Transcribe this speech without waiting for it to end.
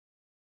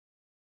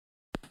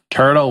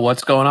Turtle,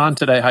 what's going on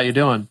today? How you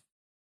doing?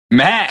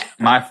 Matt,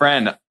 my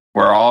friend,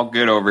 we're all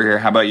good over here.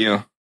 How about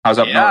you? How's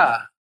up north?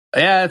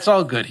 Yeah, it's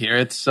all good here.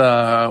 It's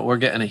we're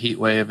getting a heat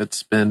wave.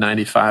 It's been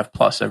 95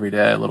 plus every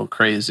day, a little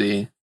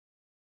crazy.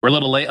 We're a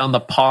little late on the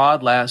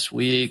pod last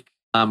week.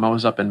 I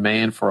was up in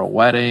Maine for a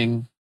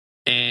wedding,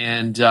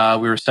 and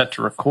we were set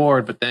to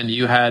record, but then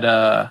you had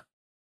an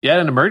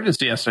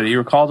emergency yesterday. You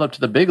were called up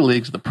to the big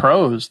leagues, the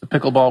pros, the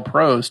pickleball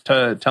pros.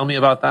 To tell me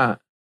about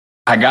that.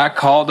 I got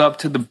called up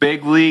to the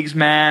big leagues,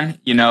 man.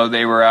 You know,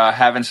 they were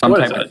having some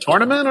type of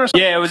tournament or something?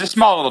 Yeah, it was a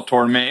small little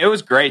tournament. It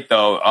was great,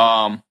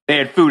 though. They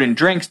had food and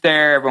drinks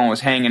there. Everyone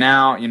was hanging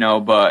out,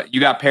 but you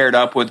got paired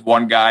up with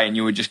one guy and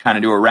you would just kind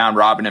of do a round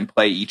robin and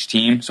play each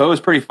team. So it was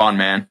pretty fun,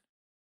 man.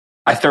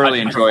 I thoroughly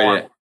enjoyed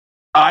it.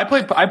 I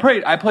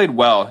played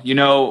well. You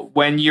know,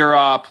 when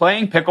you're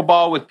playing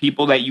pickleball with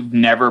people that you've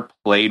never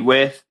played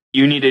with,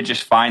 you need to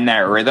just find that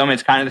rhythm.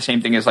 It's kind of the same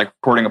thing as like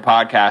recording a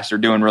podcast or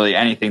doing really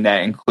anything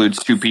that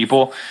includes two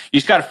people. You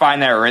just got to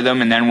find that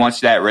rhythm. And then once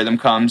that rhythm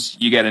comes,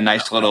 you get a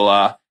nice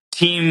little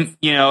team.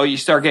 You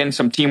start getting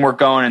some teamwork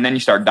going and then you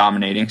start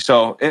dominating.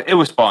 So it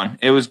was fun.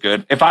 It was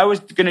good. If I was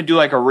going to do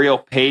like a real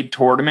paid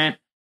tournament,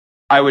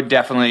 I would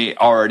definitely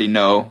already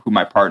know who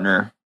my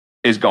partner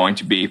is going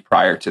to be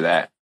prior to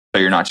that.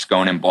 So you're not just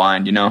going in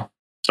blind,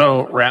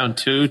 So round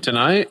 2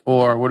 tonight,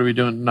 or what are we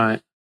doing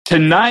tonight?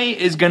 Tonight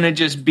is going to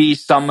just be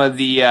some of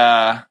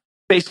the,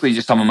 basically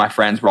just some of my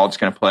friends. We're all just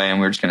going to play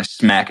and we're just going to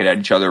smack it at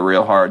each other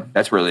real hard.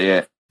 That's really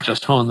it.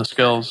 Just hone the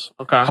skills.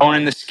 Okay.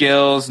 Honing the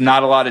skills.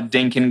 Not a lot of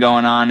dinking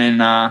going on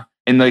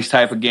in these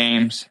type of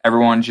games.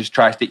 Everyone just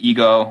tries to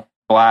ego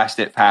blast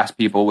it past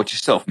people, which is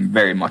still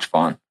very much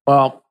fun.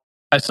 Well,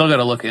 I still got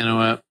to look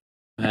into it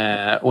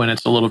when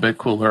it's a little bit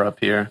cooler up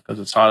here because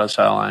it's hot as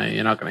hell.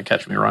 You're not going to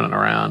catch me running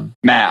around.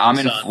 Matt, I'm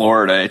in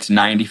Florida. It's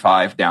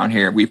 95 down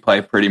here. We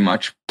play pretty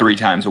much 3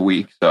 times a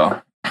week, so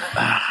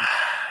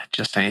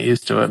just ain't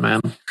used to it,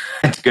 man.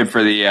 It's good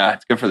for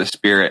the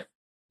spirit.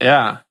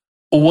 Yeah.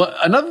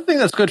 Another thing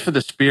that's good for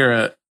the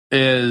spirit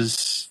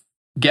is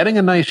getting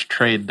a nice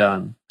trade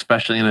done,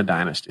 especially in a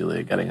dynasty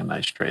league. Getting a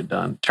nice trade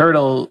done.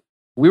 Turtle,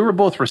 we were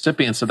both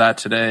recipients of that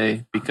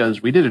today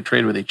because we did a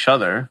trade with each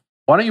other.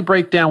 Why don't you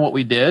break down what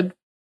we did?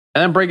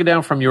 And then break it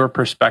down from your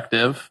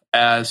perspective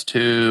as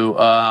to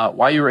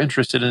why you were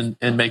interested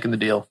in making the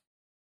deal.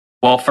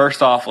 Well,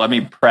 first off, let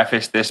me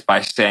preface this by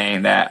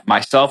saying that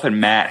myself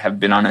and Matt have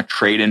been on a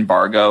trade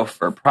embargo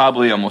for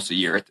probably almost a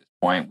year at this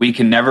point. We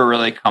can never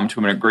really come to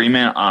an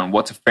agreement on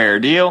what's a fair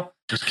deal.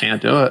 Just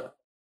can't do it.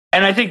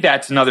 And I think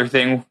that's another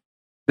thing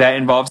that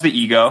involves the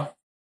ego.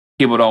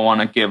 People don't want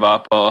to give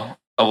up a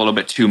little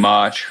bit too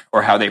much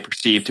or how they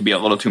perceive to be a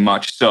little too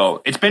much.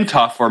 So it's been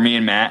tough for me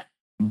and Matt.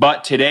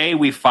 But today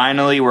we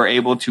finally were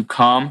able to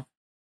come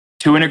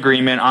to an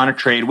agreement on a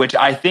trade, which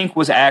I think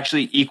was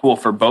actually equal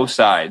for both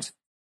sides.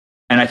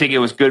 And I think it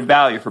was good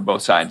value for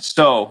both sides.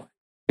 So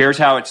here's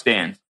how it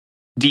stands.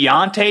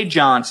 Deontay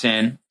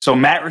Johnson. So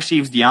Matt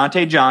receives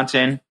Deontay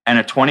Johnson and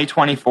a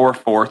 2024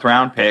 4th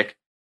round pick.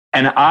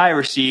 And I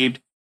received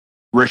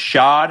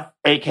Rashad,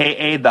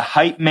 a.k.a. the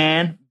hype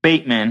man,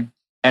 Bateman,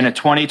 and a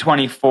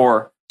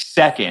 2024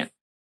 2nd.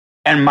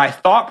 And my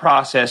thought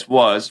process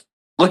was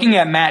looking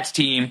at Matt's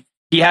team.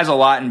 He has a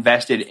lot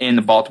invested in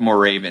the Baltimore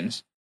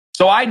Ravens.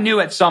 So I knew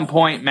at some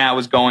point Matt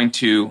was going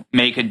to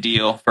make a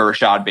deal for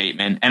Rashad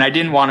Bateman, and I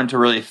didn't want him to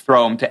really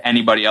throw him to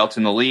anybody else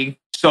in the league.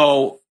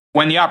 So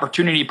when the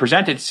opportunity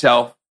presented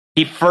itself,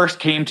 he first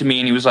came to me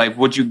and he was like,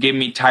 would you give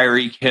me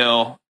Tyreek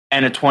Hill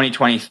and a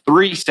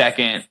 2023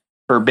 2nd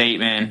for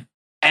Bateman?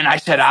 And I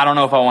said, I don't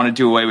know if I want to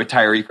do away with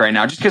Tyreek right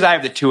now, just because I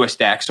have the Tua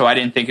stack, so I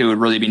didn't think it would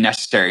really be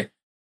necessary.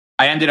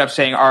 I ended up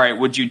saying, all right,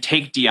 would you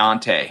take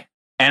Deontay?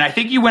 And I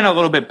think you went a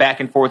little bit back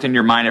and forth in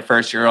your mind at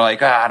first. You're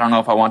like, I don't know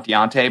if I want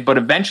Deontay. But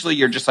eventually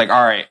you're just like,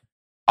 all right,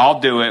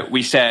 I'll do it.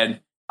 We said,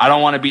 I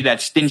don't want to be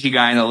that stingy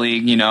guy in the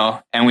league,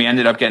 and we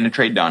ended up getting a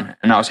trade done.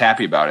 And I was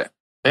happy about it.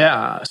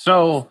 Yeah.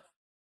 So,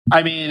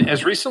 I mean,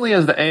 as recently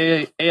as the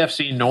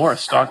AFC North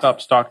Stock Up,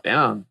 Stock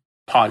Down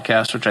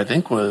podcast, which I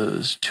think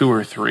was 2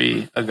 or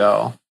 3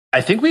 ago,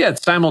 I think we had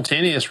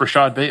simultaneous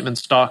Rashad Bateman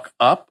stock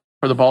up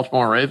for the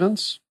Baltimore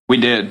Ravens. We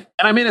did.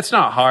 And I mean, it's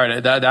not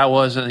hard. That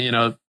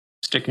wasn't,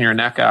 sticking your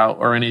neck out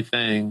or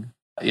anything.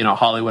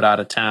 Hollywood out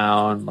of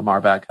town,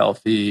 Lamar back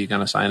healthy, going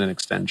to sign an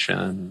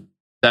extension.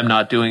 Them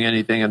not doing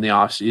anything in the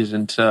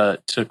offseason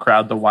to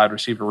crowd the wide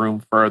receiver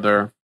room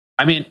further.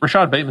 I mean,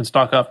 Rashad Bateman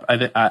stock up.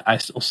 I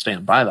still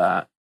stand by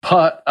that.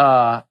 But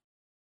I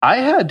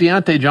had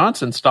Deontay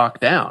Johnson stock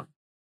down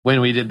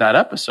when we did that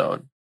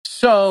episode.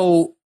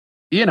 So,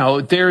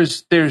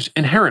 there's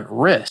inherent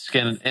risk.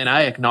 And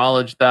I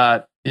acknowledge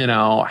that,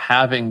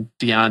 having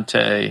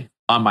Deontay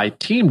on my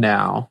team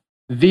now,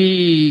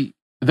 the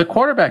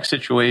quarterback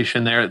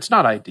situation there, it's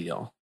not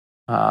ideal.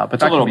 But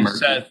that can be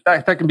said.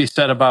 That can be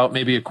said about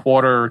maybe a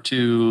quarter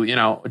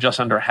to just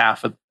under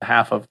half of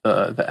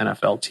the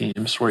NFL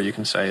teams, where you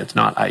can say it's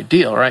not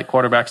ideal, right?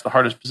 Quarterback's the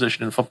hardest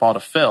position in football to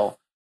fill.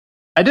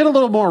 I did a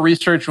little more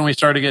research when we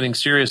started getting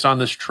serious on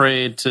this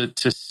trade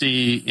to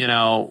see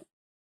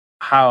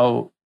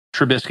how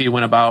Trubisky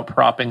went about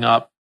propping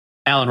up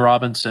Allen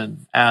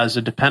Robinson as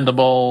a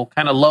dependable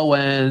kind of low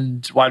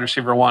end wide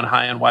receiver 1,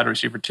 high end wide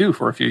receiver 2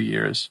 for a few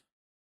years.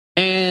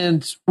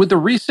 And with the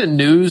recent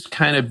news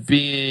kind of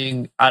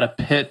being out of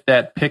Pitt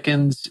that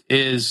Pickens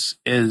is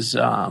he's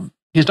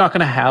not going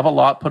to have a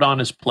lot put on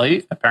his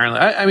plate. Apparently,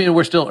 I mean,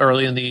 we're still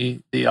early in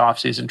the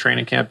offseason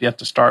training camp yet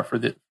to start for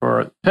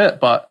Pitt,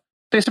 but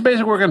they said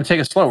basically we're going to take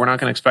it slow. We're not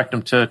going to expect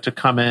him to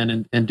come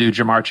in and do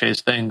Jamar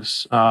Chase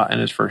things in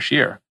his first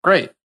year.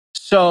 Great.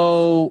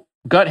 So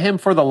gut him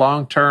for the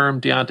long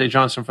term, Deontay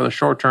Johnson for the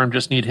short term.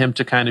 Just need him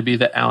to kind of be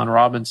the Allen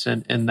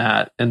Robinson in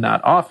that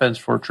offense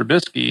for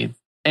Trubisky.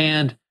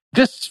 And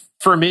this,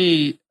 for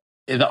me,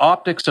 the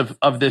optics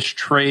of this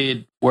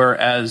trade,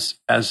 whereas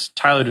as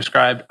Tyler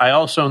described, I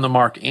also am the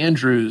Mark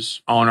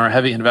Andrews owner,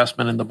 heavy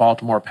investment in the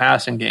Baltimore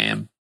passing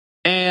game.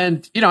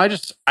 And,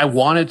 I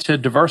wanted to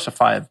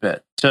diversify a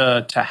bit,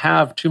 to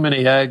have too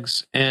many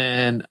eggs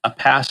in a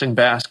passing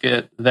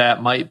basket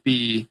that might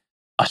be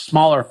a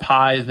smaller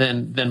pie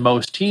than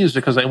most teams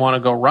because they want to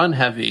go run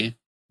heavy.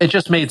 It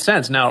just made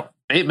sense. Now,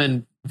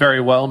 Bateman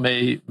very well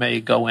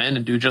may go in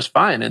and do just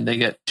fine, and they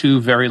get two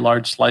very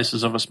large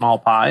slices of a small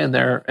pie, and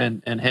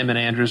him and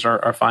Andrews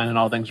are fine, and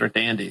all things are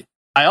dandy.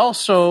 I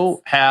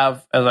also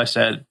have, as I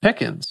said,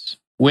 Pickens,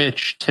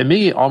 which to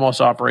me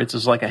almost operates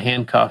as like a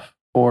handcuff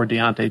for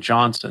Deontay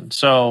Johnson.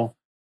 So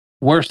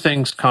worst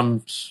things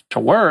comes to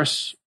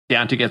worse,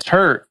 Deontay gets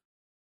hurt.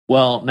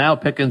 Well, now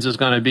Pickens is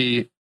going to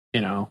be,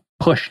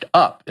 pushed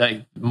up.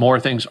 Like more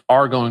things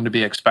are going to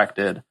be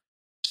expected.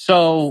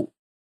 So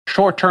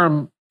short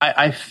term,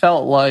 I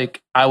felt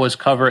like I was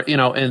covered,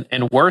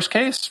 in worst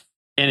case,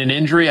 in an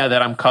injury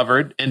that I'm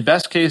covered. In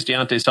best case,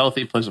 Deontay's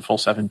healthy, plays a full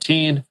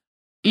 17.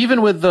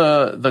 Even with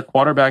the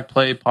quarterback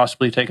play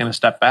possibly taking a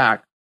step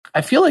back,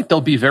 I feel like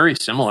they'll be very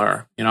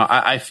similar.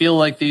 I feel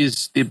like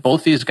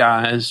both these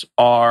guys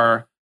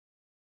are,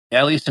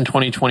 at least in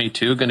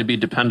 2022, going to be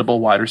dependable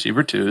wide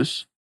receiver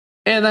 2s.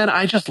 And then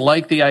I just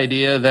like the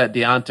idea that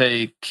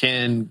Deontay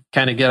can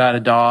kind of get out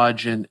of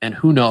Dodge, and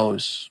who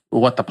knows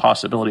what the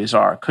possibilities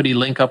are. Could he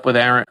link up with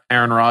Aaron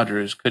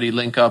Rodgers? Could he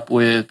link up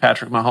with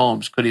Patrick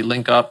Mahomes? Could he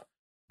link up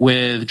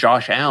with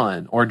Josh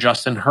Allen or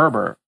Justin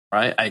Herbert?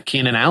 Right?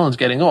 Keenan Allen's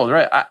getting old,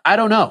 right? I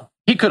don't know.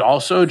 He could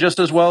also just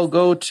as well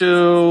go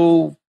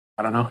to,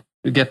 I don't know,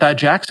 get that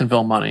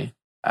Jacksonville money.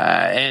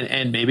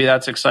 And maybe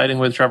that's exciting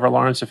with Trevor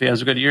Lawrence if he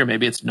has a good year.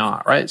 Maybe it's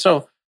not, right?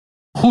 So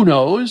who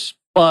knows?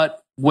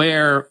 But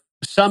where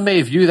some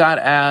may view that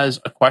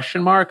as a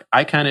question mark,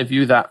 I kind of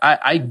view that,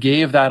 I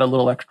gave that a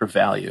little extra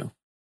value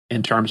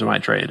in terms of my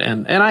trade.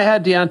 And I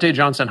had Deontay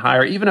Johnson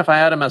higher, even if I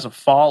had him as a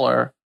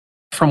faller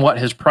from what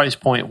his price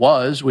point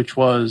was, which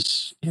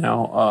was,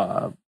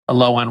 a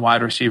low-end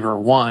wide receiver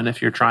 1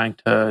 if you're trying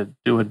to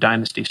do a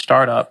dynasty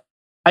startup.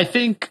 I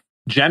think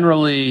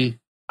generally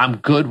I'm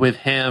good with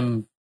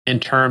him in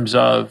terms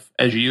of,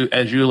 as you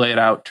laid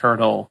out,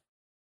 Turtle,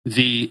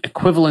 the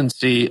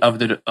equivalency of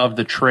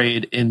the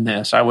trade in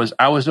this. I was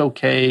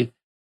okay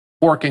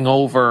forking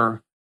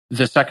over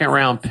the second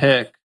round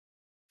pick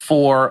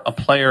for a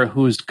player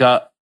who's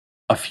got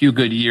a few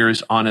good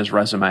years on his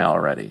resume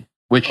already,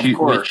 which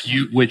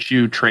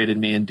you traded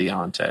me in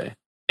Deontay.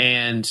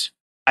 And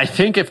I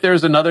think if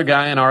there's another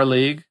guy in our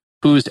league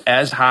who's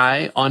as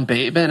high on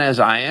Bateman as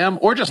I am,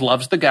 or just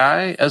loves the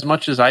guy as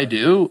much as I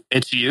do,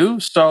 it's you.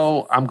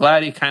 So I'm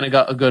glad he kind of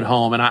got a good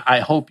home, and I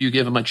hope you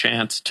give him a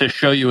chance to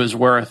show you his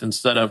worth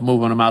instead of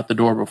moving him out the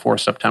door before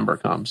September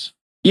comes.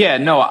 Yeah,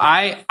 no,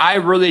 I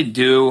really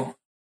do.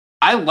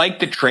 I like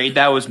the trade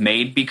that was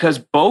made because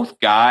both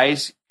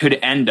guys could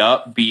end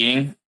up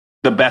being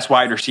the best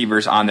wide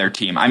receivers on their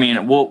team. I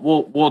mean,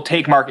 we'll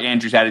take Mark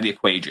Andrews out of the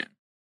equation.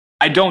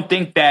 I don't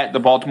think that the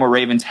Baltimore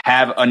Ravens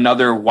have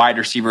another wide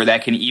receiver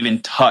that can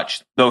even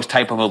touch those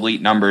type of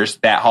elite numbers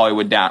that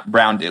Hollywood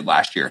Brown did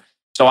last year.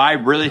 So I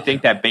really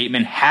think that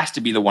Bateman has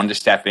to be the one to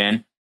step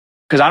in,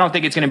 because I don't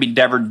think it's going to be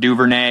Devin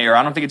Duvernay, or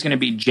I don't think it's going to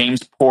be James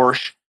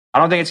Porsche. I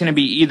don't think it's going to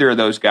be either of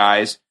those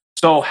guys.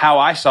 So how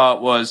I saw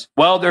it was,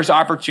 well, there's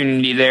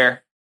opportunity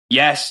there.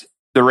 Yes,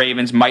 the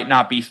Ravens might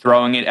not be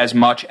throwing it as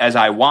much as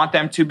I want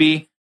them to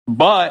be,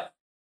 but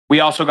we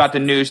also got the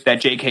news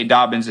that J.K.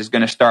 Dobbins is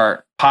going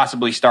to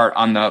possibly start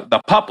on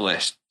the PUP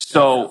list.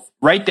 So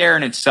right there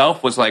in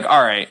itself was like,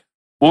 all right,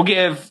 we'll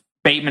give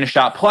Bateman a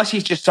shot. Plus,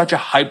 he's just such a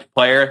hyped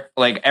player.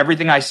 Like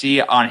everything I see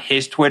on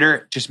his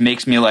Twitter just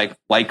makes me like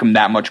him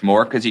that much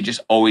more, because he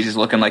just always is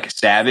looking like a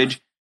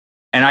savage.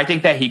 And I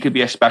think that he could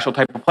be a special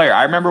type of player.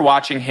 I remember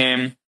watching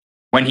him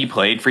when he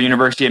played for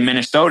University of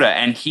Minnesota,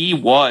 and he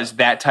was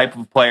that type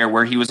of player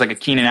where he was like a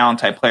Keenan Allen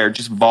type player,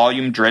 just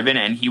volume driven,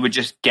 and he would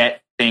just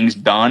get things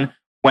done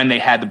when they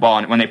had the ball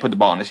and when they put the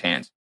ball in his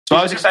hands. So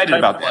I was excited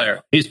about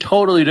that. He's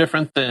totally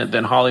different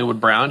than Hollywood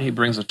Brown. He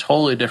brings a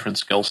totally different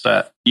skill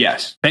set.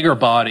 Yes. Bigger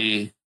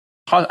body.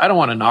 I don't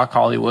want to knock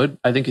Hollywood.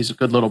 I think he's a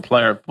good little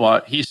player,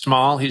 but he's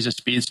small. He's a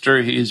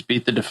speedster. He's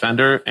beat the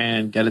defender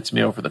and get it to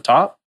me over the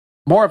top.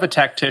 More of a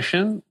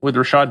tactician with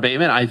Rashad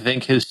Bateman. I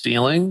think his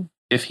ceiling,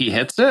 if he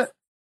hits it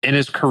in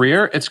his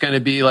career, it's going to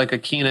be like a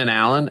Keenan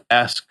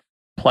Allen-esque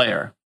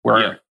player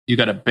where You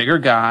got a bigger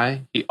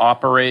guy. He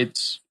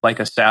operates like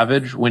a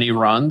savage when he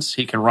runs.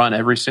 He can run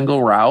every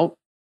single route.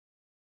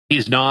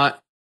 He's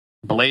not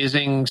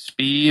blazing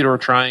speed or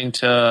trying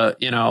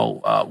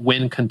to,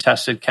 win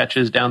contested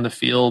catches down the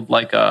field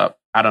like a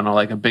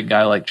big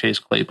guy like Chase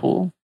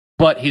Claypool.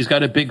 But he's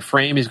got a big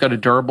frame. He's got a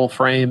durable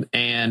frame,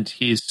 and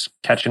he's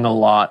catching a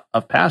lot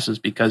of passes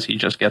because he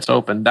just gets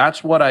open.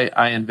 That's what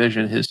I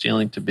envision his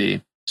ceiling to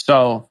be.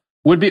 So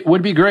would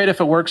be great if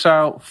it works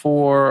out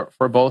for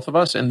both of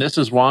us. And this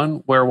is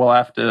one where we'll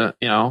have to,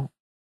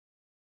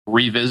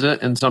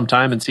 revisit in some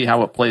time and see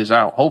how it plays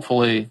out.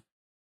 Hopefully,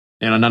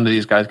 none of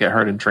these guys get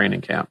hurt in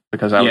training camp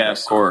because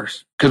of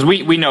course. Because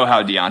we know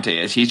how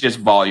Deontay is. He's just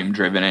volume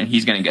driven and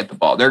he's going to get the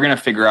ball. They're going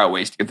to figure out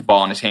ways to get the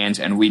ball in his hands,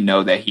 and we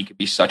know that he could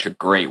be such a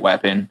great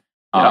weapon,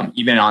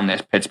 even on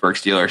this Pittsburgh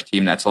Steelers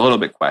team that's a little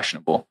bit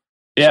questionable.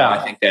 Yeah, so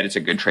I think that it's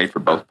a good trade for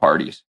both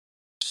parties.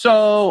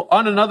 So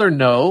on another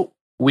note,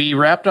 we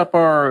wrapped up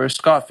our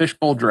Scott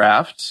Fishbowl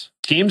drafts.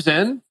 Teams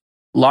in,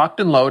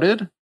 locked and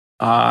loaded.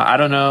 I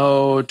don't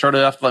know, Turtle,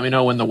 you have to let me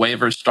know when the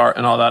waivers start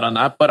and all that on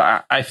that, but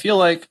I feel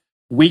like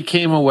we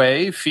came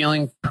away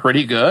feeling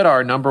pretty good.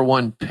 Our number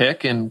one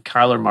pick in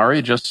Kyler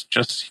Murray just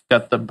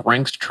got the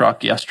Brinks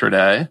truck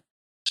yesterday.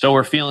 So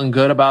we're feeling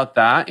good about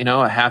that.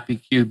 A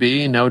happy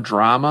QB, no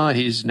drama.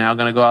 He's now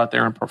going to go out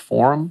there and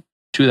perform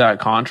to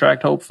that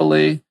contract,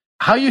 hopefully.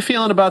 How are you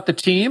feeling about the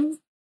team?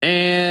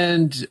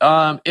 And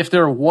if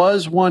there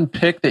was one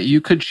pick that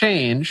you could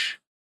change,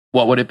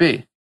 what would it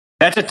be?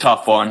 That's a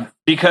tough one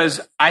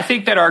because I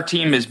think that our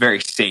team is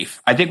very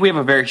safe. I think we have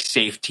a very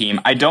safe team.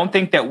 I don't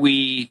think that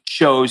we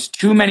chose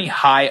too many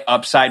high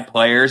upside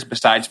players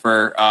besides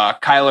for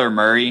Kyler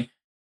Murray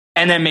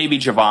and then maybe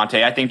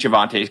Javonte. I think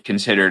Javonte is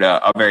considered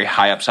a very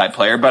high upside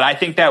player, but I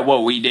think that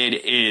what we did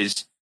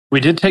is we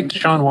did take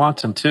Deshaun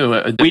Watson too.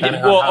 We did.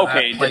 Well,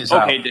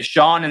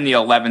 Deshaun in the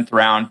 11th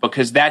round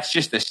because that's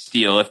just a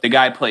steal. If the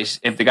guy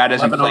doesn't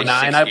play 6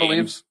 I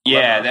believe.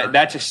 Yeah,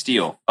 that's a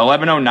steal.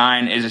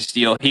 1109 is a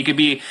steal. He could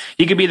be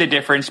the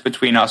difference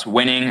between us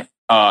winning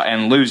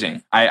and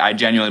losing. I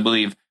genuinely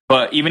believe.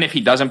 But even if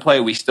he doesn't play,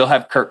 we still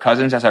have Kirk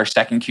Cousins as our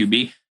second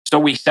QB. So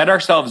we set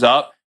ourselves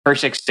up for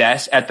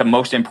success at the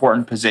most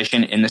important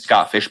position in the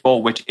Scott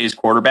Fishbowl, which is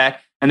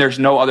quarterback. And there's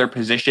no other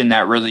position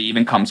that really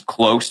even comes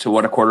close to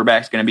what a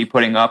quarterback's going to be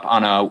putting up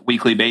on a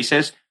weekly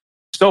basis.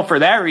 So for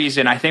that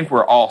reason, I think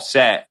we're all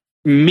set.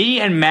 Me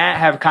and Matt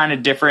have kind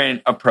of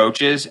different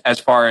approaches as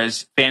far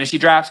as fantasy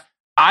drafts.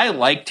 I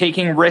like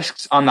taking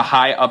risks on the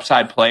high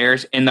upside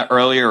players in the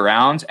earlier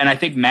rounds. And I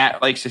think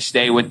Matt likes to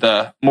stay with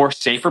the more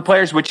safer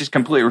players, which is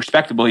completely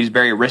respectable. He's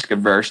very risk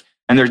averse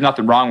and there's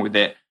nothing wrong with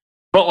it.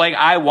 But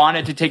I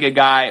wanted to take a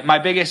guy. My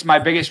biggest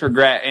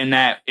regret in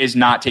that is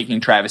not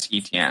taking Travis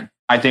Etienne.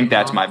 I think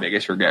that's my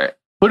biggest regret.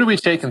 Who did we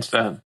take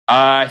instead?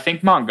 I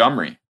think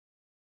Montgomery.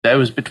 That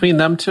was between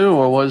them two,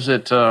 or was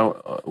it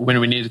when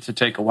we needed to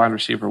take a wide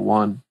receiver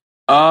one?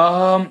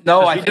 No,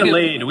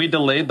 we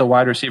delayed the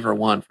wide receiver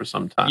one for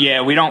some time.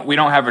 Yeah, we don't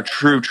have a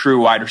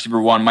true wide receiver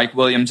one. Mike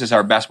Williams is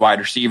our best wide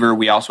receiver.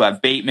 We also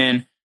have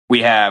Bateman.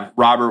 We have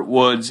Robert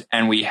Woods,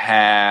 and we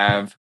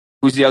have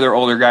who's the other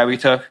older guy we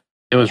took?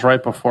 It was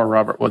right before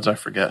Robert Woods. I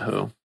forget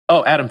who.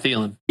 Oh, Adam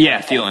Thielen.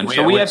 Yeah, Thielen.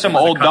 So we have some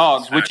old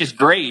dogs, which is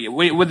great.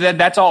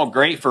 That's all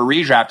great for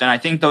redraft, and I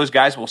think those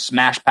guys will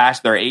smash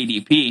past their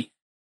ADP.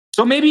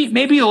 So maybe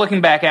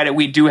looking back at it,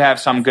 we do have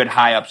some good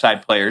high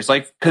upside players.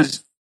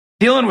 Because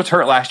Thielen was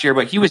hurt last year,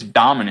 but he was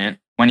dominant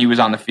when he was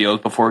on the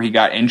field before he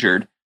got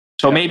injured.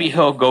 So maybe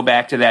he'll go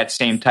back to that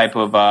same type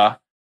of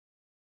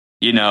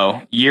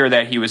year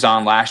that he was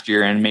on last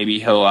year, and maybe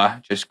he'll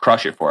just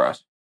crush it for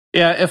us.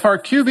 Yeah, if our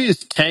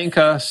QBs tank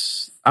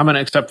us, I'm going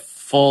to accept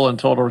full and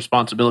total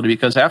responsibility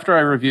because after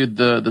I reviewed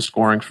the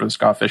scoring for the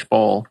Scott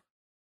Fishbowl,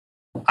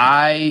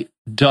 I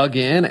dug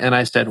in and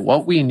I said,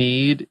 what we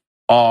need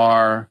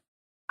are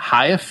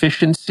high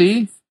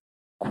efficiency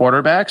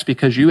quarterbacks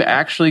because you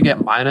actually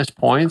get minus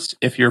points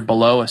if you're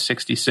below a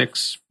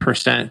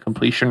 66%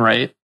 completion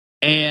rate,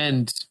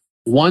 and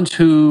ones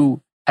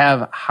who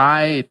have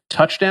high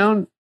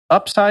touchdown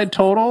upside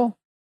total,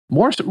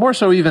 more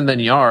so even than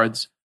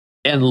yards,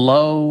 and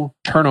low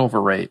turnover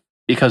rate.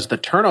 Because the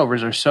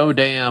turnovers are so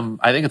damn,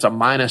 I think it's a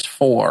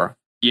 -4.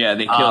 Yeah,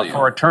 they kill you.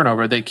 For a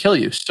turnover, they kill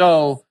you.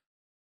 So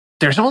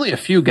there's only a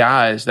few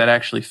guys that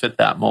actually fit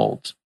that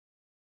mold.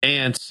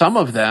 And some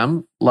of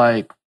them,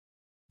 like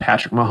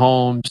Patrick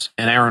Mahomes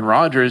and Aaron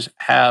Rodgers,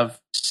 have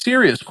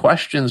serious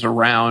questions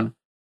around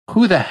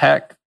who the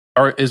heck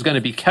is going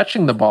to be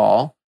catching the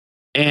ball.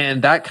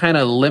 And that kind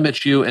of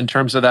limits you in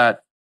terms of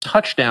that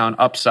touchdown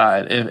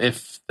upside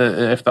if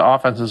the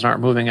offenses aren't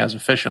moving as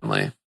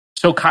efficiently.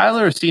 So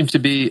Kyler seems to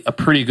be a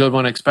pretty good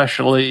one,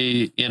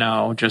 especially,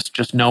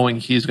 just knowing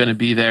he's going to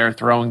be there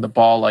throwing the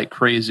ball like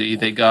crazy.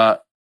 They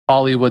got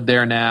Hollywood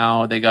there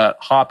now. They got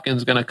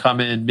Hopkins going to come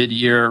in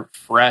mid-year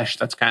fresh.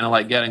 That's kind of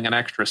like getting an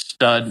extra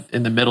stud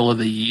in the middle of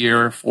the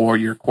year for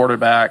your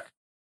quarterback.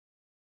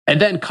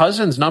 And then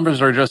Cousins'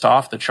 numbers are just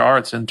off the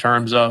charts in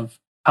terms of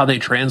how they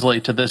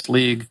translate to this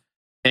league.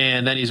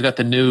 And then he's got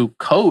the new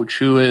coach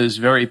who is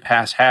very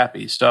pass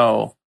happy.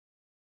 So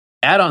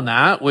add on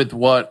that with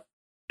what,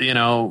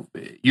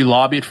 you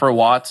lobbied for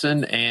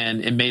Watson,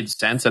 and it made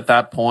sense at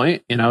that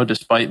point,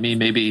 despite me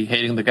maybe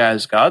hating the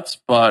guy's guts.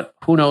 But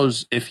who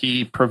knows if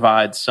he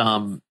provides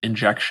some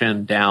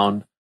injection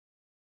down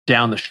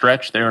the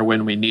stretch there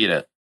when we need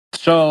it.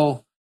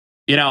 So,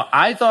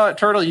 I thought,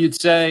 Turtle, you'd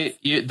say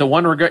the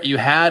one regret you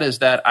had is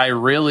that I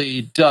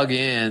really dug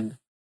in,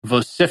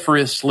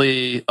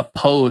 vociferously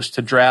opposed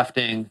to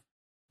drafting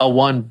a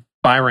one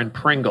Byron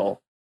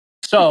Pringle.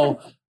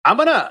 So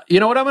you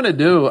know what I'm gonna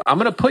do? I'm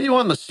gonna put you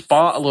on the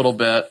spot a little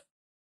bit.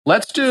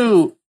 Let's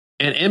do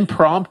an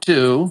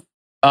impromptu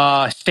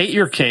state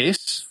your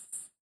case.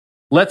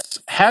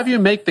 Let's have you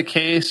make the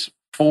case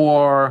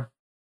for,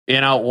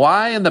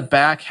 why in the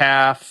back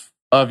half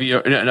of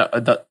your,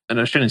 and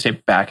I shouldn't say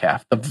back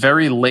half, the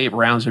very late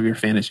rounds of your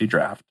fantasy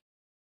draft.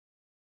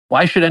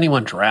 Why should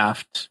anyone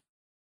draft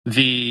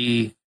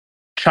the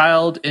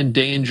child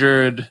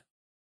endangered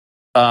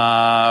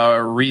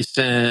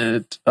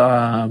recent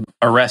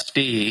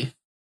arrestee,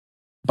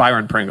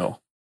 Byron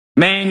Pringle?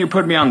 Man, you're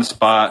putting me on the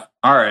spot.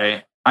 All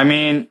right. I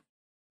mean,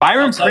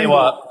 Byron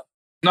Pringle.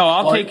 No,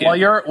 I'll take it.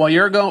 While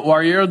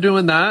you're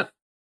doing that,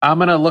 I'm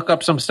gonna look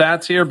up some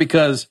stats here,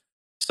 because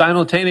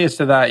simultaneous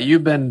to that,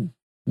 you've been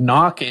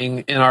knocking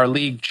in our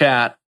league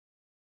chat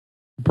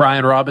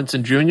Brian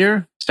Robinson Jr.,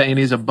 saying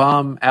he's a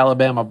bum,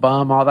 Alabama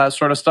bum, all that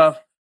sort of stuff.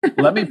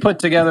 Let me put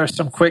together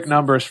some quick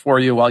numbers for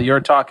you while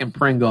you're talking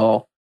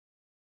Pringle,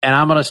 and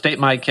I'm going to state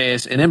my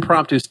case. An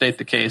impromptu state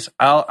the case.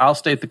 I'll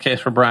state the case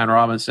for Brian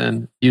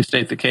Robinson. You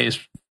state the case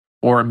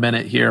for a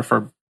minute here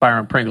for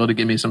Byron Pringle to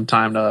give me some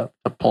time to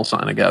pull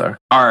something together.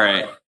 All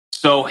right.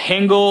 So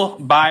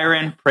Hingle,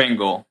 Byron,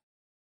 Pringle.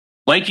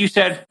 Like you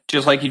said,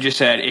 just like you just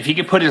said, if he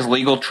could put his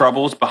legal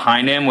troubles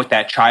behind him with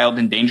that child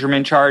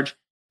endangerment charge,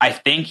 I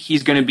think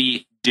he's going to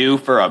be due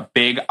for a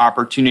big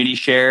opportunity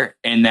share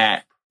in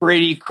that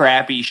pretty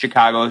crappy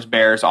Chicago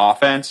Bears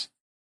offense.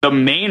 The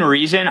main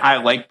reason I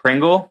like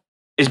Pringle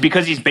is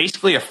because he's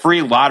basically a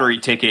free lottery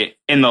ticket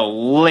in the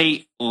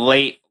late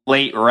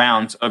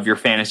rounds of your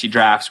fantasy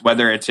drafts,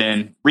 whether it's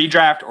in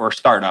redraft or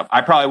startup.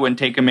 I probably wouldn't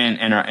take him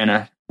in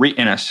a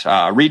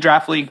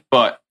redraft league,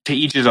 but to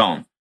each his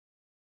own.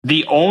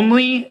 The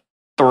only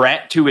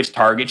threat to his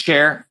target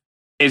share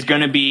is going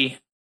to be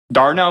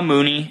Darnell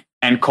Mooney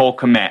and Cole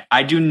Kmet.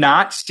 I do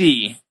not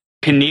see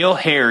Keneal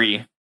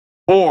Harry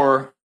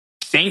or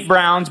St.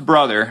 Brown's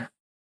brother,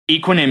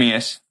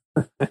 Equanimous,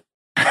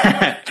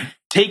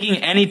 taking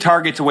any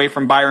targets away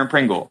from Byron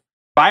Pringle.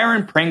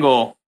 Byron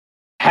Pringle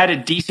had a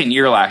decent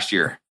year last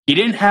year. He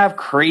didn't have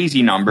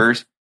crazy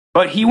numbers,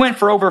 but he went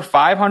for over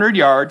 500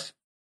 yards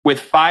with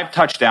 5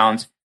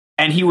 touchdowns,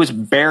 and he was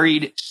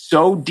buried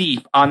so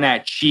deep on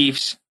that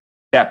Chiefs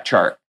depth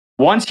chart.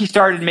 Once he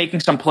started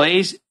making some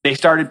plays, they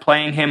started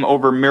playing him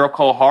over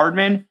Miracle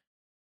Hardman,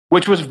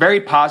 which was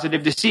very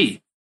positive to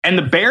see. And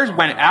the Bears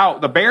went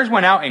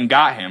out and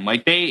got him.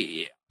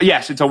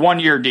 Yes, it's a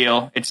 1-year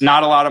deal. It's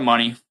not a lot of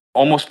money,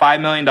 almost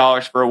 $5 million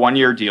for a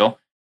 1-year deal.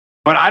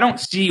 But I don't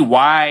see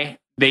why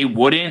they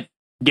wouldn't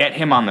get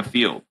him on the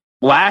field.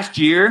 Last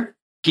year,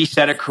 he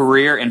set a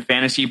career in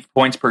fantasy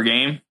points per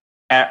game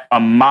at a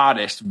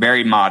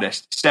very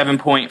modest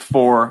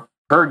 7.4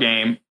 per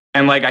game.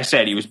 And like I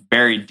said, he was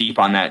buried deep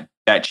on that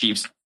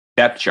Chiefs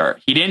depth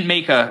chart. He didn't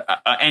make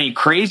any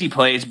crazy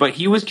plays, but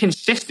he was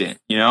consistent,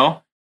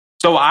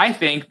 So I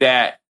think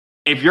that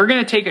if you're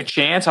going to take a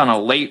chance on a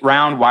late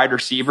round wide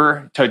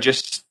receiver to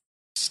just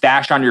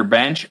stash on your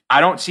bench, I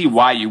don't see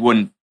why you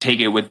wouldn't take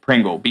it with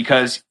Pringle,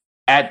 because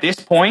at this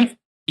point,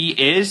 he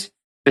is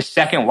the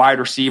second wide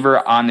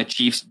receiver on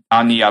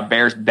the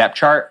Bears depth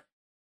chart.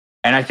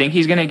 And I think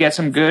he's going to get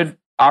some good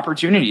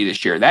opportunity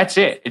this year. That's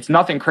it. It's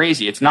nothing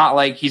crazy. It's not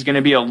like he's going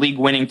to be a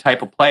league-winning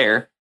type of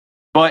player.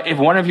 But if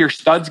one of your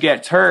studs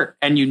gets hurt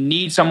and you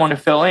need someone to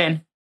fill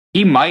in,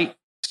 he might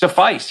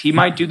suffice. He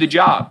might do the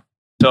job.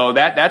 So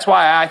that's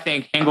why I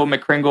think Hingle,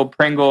 McCringle,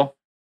 Pringle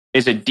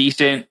is a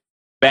decent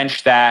bench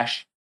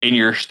stash in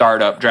your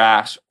startup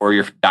drafts or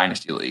your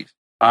dynasty leagues.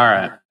 All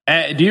right.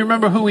 Do you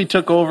remember who we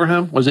took over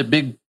him? Was it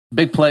Big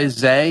Play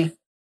Zay?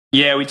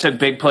 Yeah, we took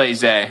Big Play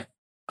Zay.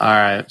 All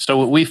right.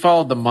 So we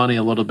followed the money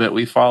a little bit.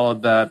 We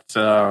followed that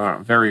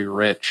very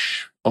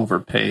rich,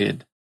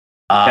 overpaid.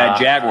 That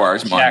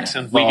Jaguars money.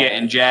 We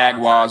getting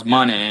Jaguars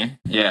money.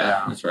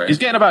 Yeah, that's right. He's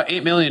getting about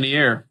 $8 million a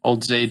year,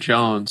 old Zay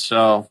Jones.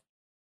 So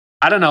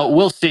I don't know.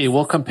 We'll see.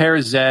 We'll compare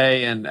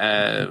Zay, and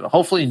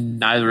hopefully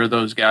neither of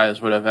those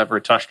guys would have ever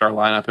touched our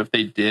lineup. If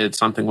they did,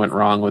 something went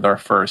wrong with our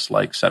first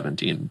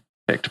 17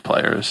 picked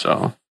players.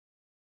 So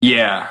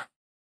yeah.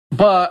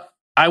 But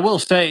I will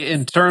say,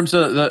 in terms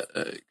of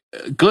the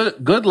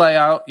good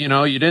layout, you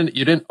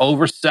didn't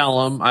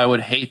oversell him. I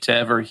would hate to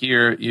ever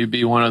hear you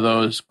be one of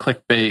those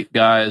clickbait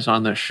guys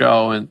on the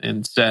show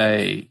and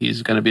say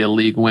he's going to be a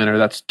league winner.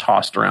 That's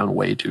tossed around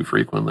way too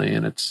frequently,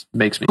 and it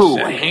makes me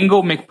sick.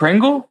 Hingle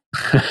McPringle?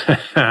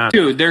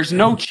 Dude, there's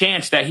no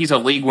chance that he's a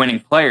league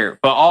winning player.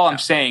 But all I'm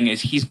saying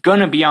is he's going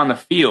to be on the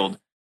field,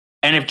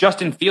 and if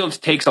Justin Fields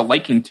takes a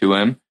liking to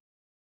him,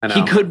 I know.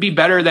 He could be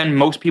better than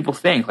most people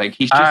think. Like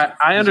he's just.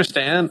 I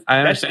understand.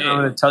 I'm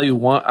going to tell you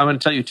one. I'm going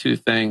to tell you two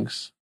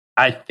things.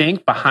 I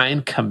think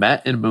behind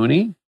Kmet and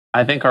Mooney,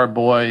 I think our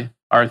boy,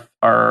 our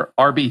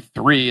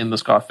RB3 in the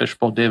Scott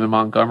Fishbowl, David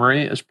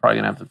Montgomery, is probably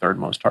going to have the third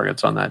most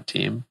targets on that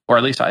team, or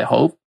at least I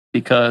hope,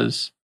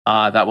 because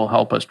that will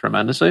help us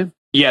tremendously.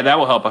 Yeah, that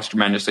will help us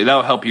tremendously. That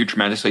will help you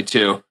tremendously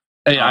too.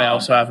 I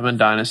also have him in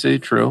Dynasty.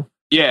 True.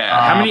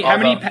 Yeah.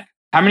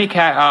 How many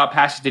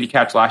passes did he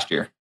catch last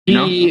year?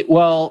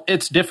 Well,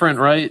 it's different,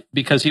 right?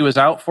 Because he was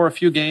out for a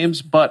few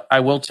games, but I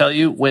will tell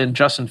you, when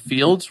Justin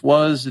Fields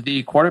was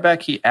the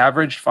quarterback, he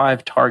averaged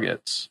 5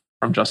 targets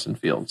from Justin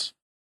Fields,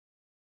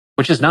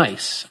 which is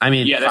nice. I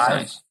mean, yeah, that's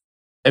nice.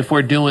 If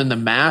we're doing the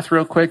math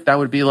real quick, that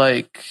would be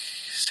like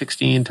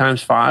 16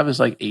 times 5 is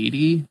like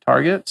 80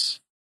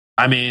 targets.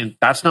 I mean,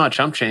 that's not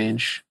chump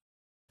change.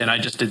 And I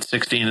just did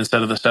 16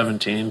 instead of the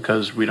 17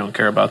 because we don't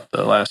care about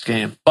the last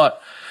game.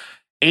 But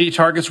 80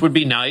 targets would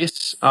be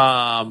nice.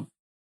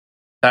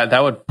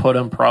 That would put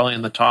him probably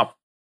in the top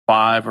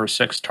 5 or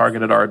 6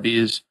 targeted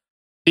RBs.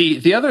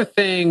 The other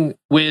thing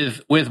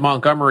with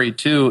Montgomery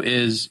too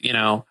is,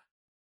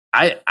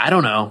 I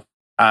don't know.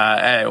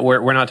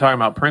 We're not talking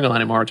about Pringle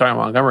anymore. We're talking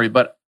about Montgomery,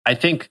 but I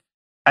think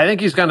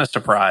he's going to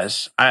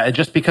surprise.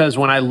 Just because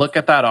when I look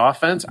at that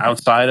offense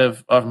outside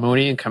of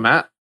Mooney and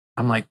Kmet,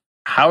 I'm like,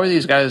 how are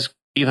these guys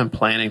even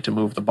planning to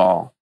move the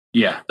ball?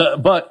 Yeah.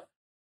 The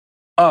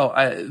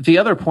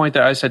other point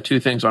that I said 2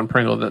 things on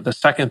Pringle. The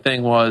second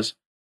thing was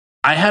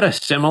I had a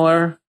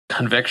similar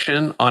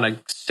conviction on a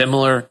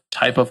similar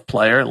type of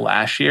player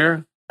last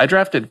year. I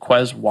drafted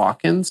Quez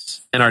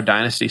Watkins in our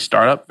Dynasty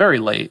startup very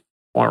late,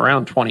 or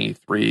around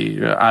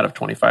 23 out of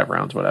 25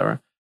 rounds,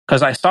 whatever.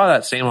 Because I saw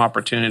that same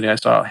opportunity. I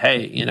saw,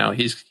 hey,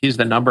 he's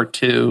the number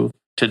 2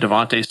 to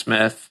Devontae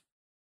Smith.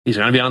 He's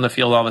going to be on the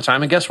field all the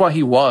time. And guess what?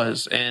 He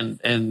was. And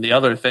the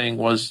other thing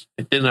was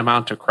it didn't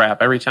amount to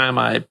crap. Every time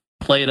I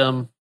played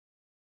him,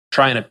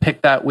 trying to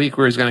pick that week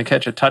where he's going to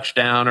catch a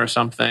touchdown or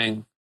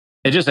something,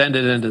 it just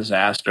ended in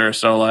disaster.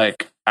 So,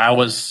 like, I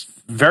was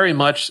very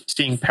much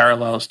seeing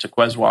parallels to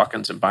Quez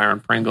Watkins and Byron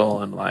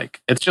Pringle, and,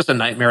 like, it's just a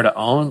nightmare to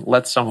own.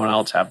 Let someone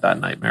else have that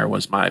nightmare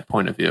was my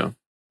point of view.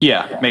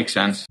 Yeah, makes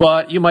sense.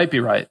 But you might be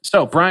right.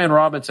 So, Brian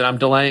Robinson, I'm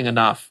delaying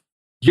enough.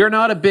 You're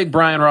not a big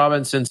Brian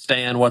Robinson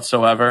stan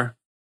whatsoever.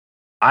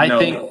 I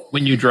think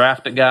when you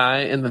draft a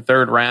guy in the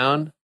 3rd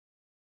round,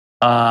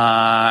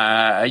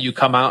 you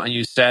come out and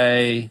you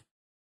say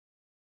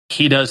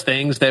he does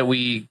things that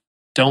we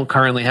don't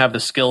currently have the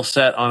skill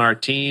set on our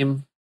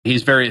team.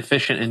 He's very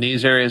efficient in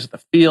these areas of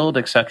the field,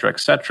 et cetera, et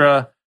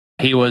cetera.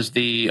 He was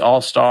the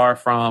all-star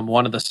from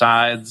one of the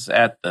sides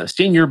at the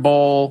Senior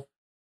Bowl.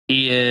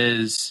 He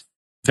is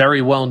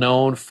very well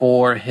known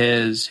for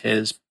his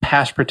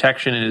pass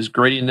protection and his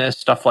grittiness,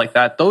 stuff like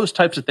that. Those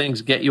types of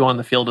things get you on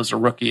the field as a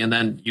rookie, and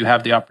then you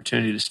have the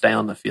opportunity to stay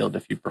on the field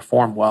if you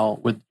perform well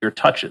with your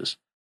touches.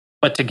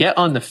 But to get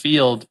on the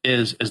field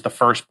is the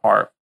first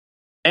part.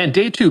 And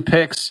day 2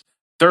 picks,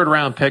 3rd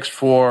round picks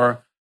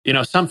for,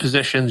 some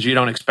positions you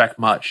don't expect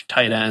much,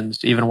 tight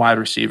ends, even wide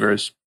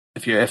receivers,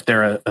 if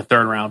they're a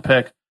 3rd round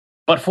pick.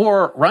 But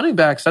for running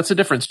backs, that's a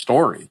different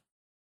story.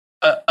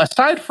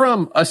 Aside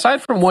from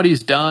what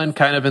he's done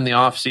kind of in the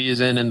off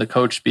season and the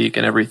coach speak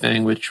and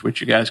everything, which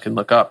you guys can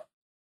look up,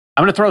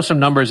 I'm going to throw some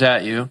numbers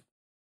at you.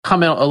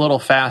 Come out a little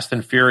fast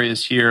and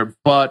furious here,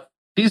 but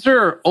these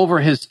are over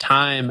his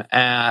time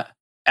at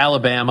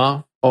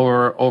Alabama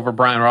or over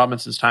Brian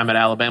Robinson's time at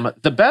Alabama.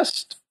 The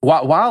best,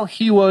 while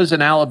he was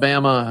an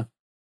Alabama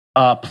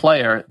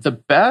player, the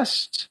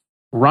best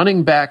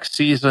running back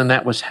season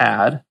that was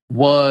had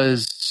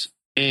was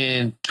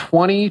in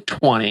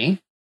 2020.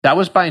 That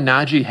was by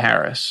Najee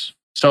Harris.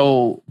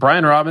 So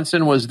Brian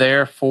Robinson was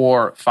there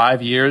for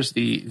 5 years.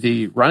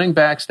 The running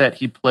backs that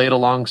he played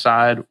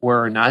alongside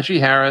were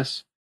Najee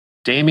Harris,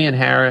 Damian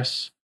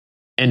Harris,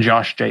 and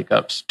Josh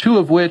Jacobs, two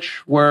of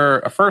which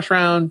were first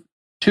round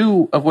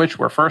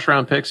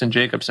picks in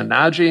Jacobs and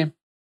Najee. And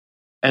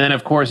then,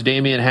 of course,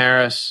 Damian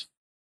Harris,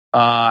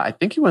 I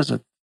think he was a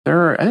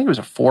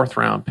 4th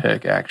round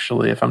pick,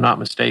 actually, if I'm not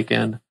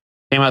mistaken.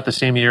 Came out the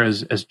same year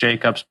as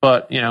Jacobs,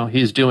 but,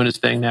 he's doing his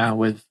thing now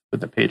with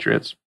the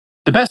Patriots.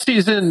 The best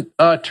season,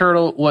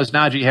 Turtle, was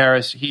Najee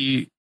Harris.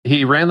 He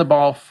ran the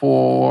ball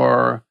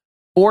for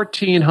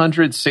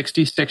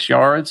 1,466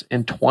 yards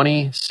and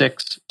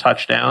 26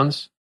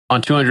 touchdowns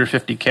on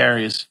 250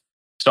 carries.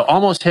 So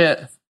almost hit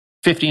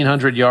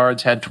 1,500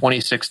 yards, had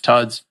 26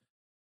 tuds.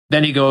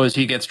 Then he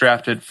gets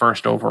drafted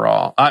first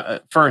overall,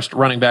 first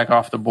running back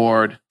off the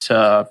board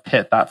to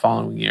Pitt that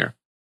following year.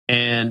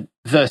 And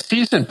the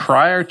season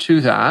prior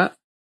to that,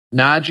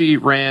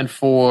 Najee ran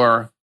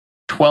for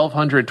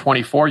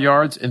 1,224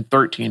 yards and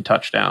 13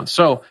 touchdowns.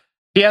 So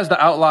he has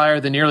the outlier,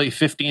 the nearly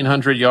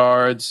 1,500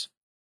 yards,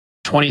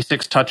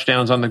 26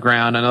 touchdowns on the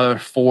ground, another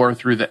 4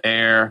 through the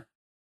air,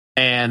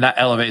 and that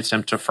elevates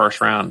him to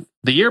first round.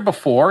 The year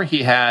before,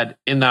 he had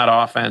in that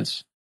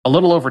offense a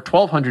little over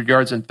 1,200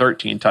 yards and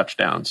 13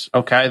 touchdowns.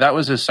 Okay, that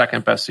was his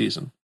second best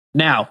season.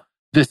 Now,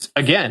 this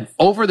again,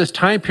 over this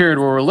time period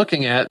where we're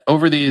looking at,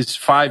 over these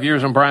 5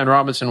 years when Brian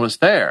Robinson was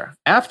there,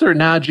 after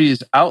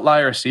Najee's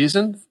outlier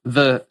season,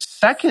 the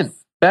second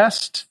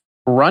best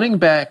running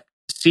back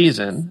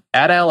season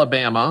at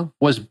Alabama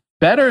was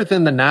better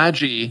than the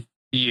Najee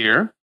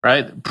year,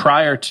 right?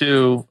 Prior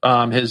to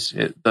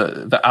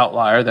the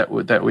outlier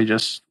that we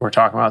just were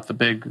talking about, the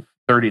big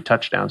 30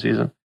 touchdown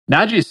season.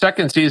 Najee's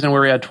second season,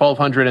 where he had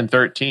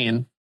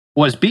 1,213,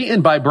 was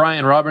beaten by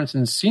Brian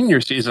Robinson's senior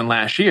season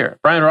last year.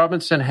 Brian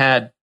Robinson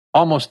had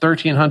almost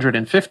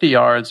 1,350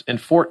 yards and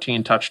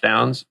 14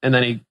 touchdowns, and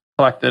then he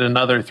collected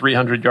another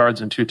 300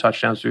 yards and 2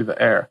 touchdowns through the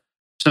air.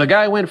 So the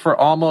guy went for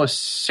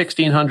almost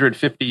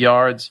 1,650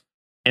 yards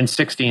and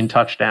 16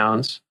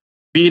 touchdowns,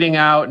 beating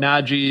out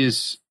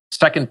Najee's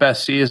second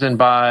best season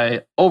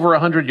by over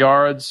 100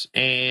 yards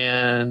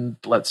and,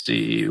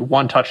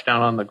 1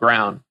 touchdown on the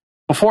ground.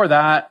 Before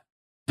that,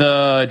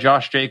 the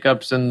Josh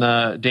Jacobs and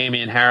the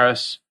Damian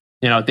Harris,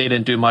 they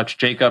didn't do much.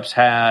 Jacobs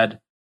had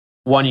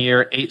 1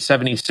 year,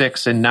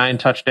 876 and 9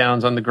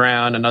 touchdowns on the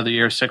ground. Another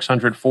year,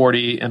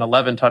 640 and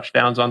 11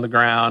 touchdowns on the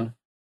ground.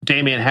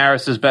 Damian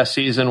Harris's best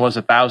season was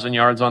 1,000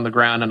 yards on the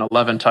ground and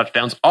 11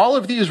 touchdowns. All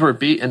of these were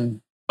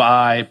beaten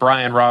by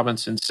Brian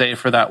Robinson, save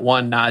for that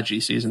one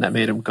Najee season that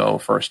made him go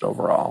first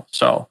overall.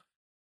 So,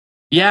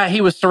 yeah,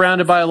 he was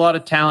surrounded by a lot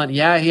of talent.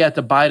 Yeah, he had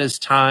to bide his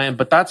time.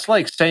 But that's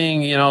like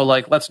saying,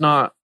 let's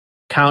not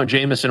count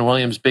Jameson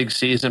Williams' big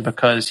season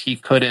because he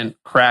couldn't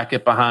crack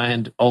it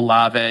behind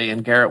Olave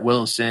and Garrett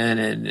Wilson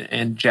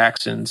and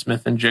Jackson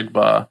Smith and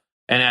Jigba,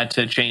 and had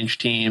to change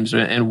teams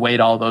and wait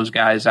all those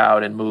guys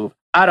out and move.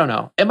 I don't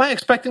know. Am I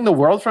expecting the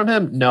world from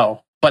him?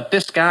 No. But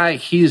this guy,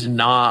 he's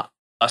not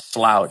a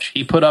slouch.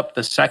 He put up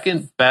the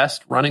second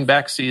best running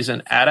back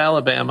season at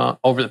Alabama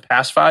over the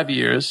past 5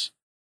 years.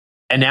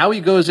 And now he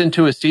goes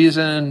into a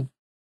season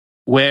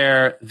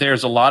where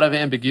there's a lot of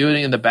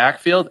ambiguity in the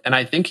backfield. And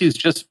I think he's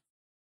going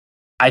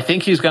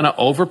to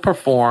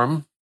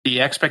overperform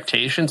the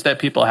expectations that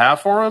people have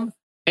for him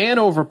and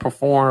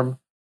overperform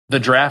the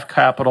draft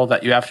capital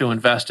that you have to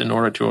invest in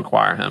order to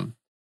acquire him.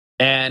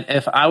 And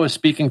if I was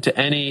speaking to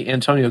any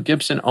Antonio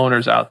Gibson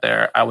owners out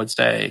there, I would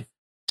say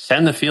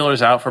send the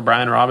feelers out for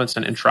Brian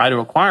Robinson and try to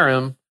acquire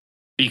him,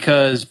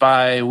 because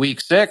by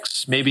week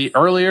 6, maybe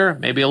earlier,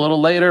 maybe a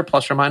little later,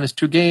 plus or minus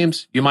 2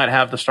 games, you might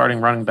have the starting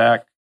running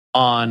back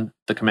on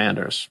the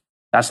Commanders.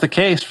 That's the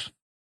case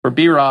for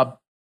B-Rob.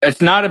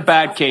 It's not a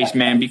bad case,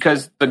 man,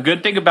 because the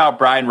good thing about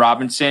Brian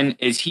Robinson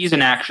is he's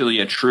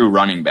actually a true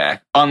running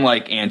back,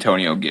 unlike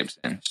Antonio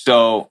Gibson.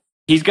 So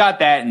he's got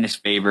that in his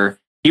favor.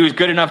 He was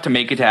good enough to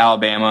make it to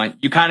Alabama.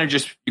 You kind of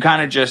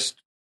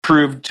just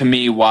proved to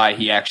me why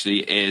he actually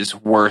is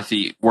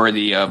worthy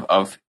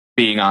of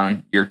being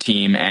on your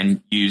team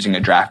and using a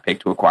draft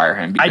pick to acquire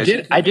him. I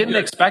didn't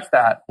expect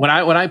that. When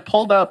I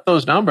pulled up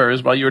those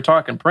numbers while you were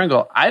talking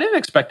Pringle, I didn't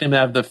expect him to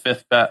have the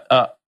fifth best.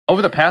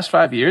 Over the past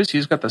 5 years,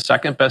 he's got the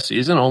second best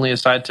season, only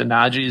aside to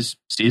Najee's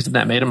season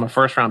that made him a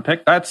first round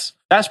pick. That's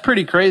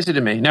pretty crazy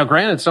to me. Now,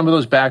 granted, some of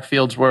those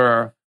backfields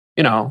were,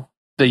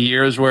 the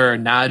years where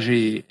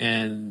Najee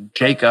and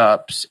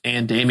Jacobs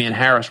and Damian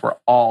Harris were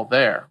all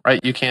there, right?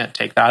 You can't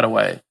take that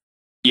away.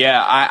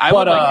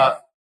 Yeah,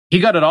 he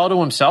got it all to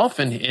himself,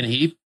 and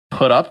he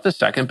put up the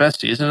second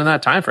best season in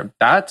that time frame.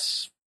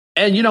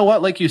 And you know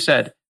what? Like you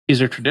said, he's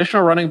a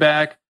traditional running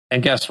back.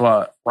 And guess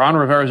what? Ron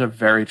Rivera is a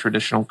very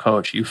traditional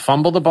coach. You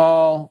fumble the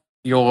ball,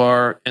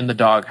 you're in the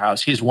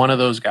doghouse. He's one of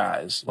those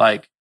guys.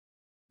 Like,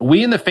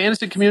 we in the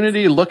fantasy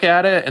community look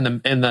at it, and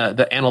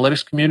the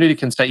analytics community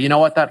can say, you know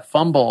what? That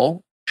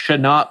fumble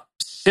should not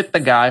sit the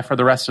guy for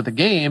the rest of the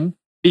game,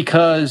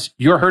 because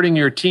you're hurting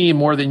your team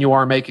more than you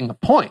are making a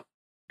point,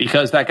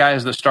 because that guy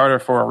is the starter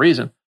for a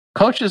reason.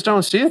 Coaches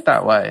don't see it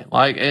that way.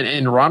 Like,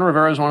 and Ron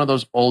Rivera is one of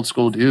those old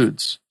school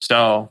dudes.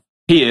 So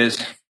he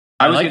is.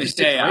 I was like going to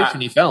say,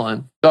 he fell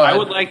in. I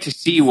would like to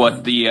see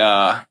what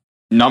the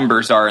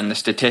numbers are in the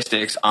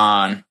statistics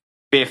on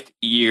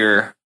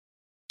fifth-year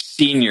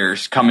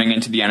seniors coming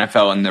into the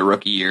NFL in their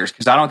rookie years,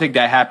 because I don't think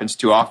that happens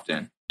too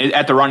often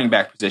at the running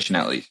back position,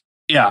 at least.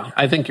 Yeah,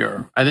 I think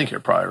you're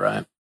probably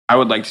right. I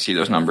would like to see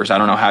those numbers. I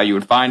don't know how you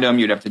would find them.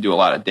 You'd have to do a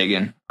lot of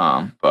digging,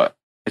 but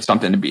it's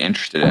something to be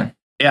interested in.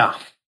 Yeah.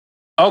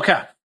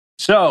 Okay.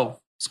 So,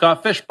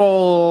 Scott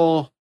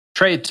Fishbowl,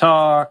 trade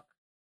talk,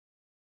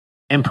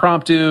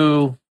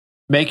 impromptu,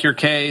 make your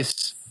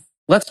case.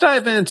 Let's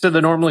dive into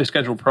the normally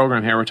scheduled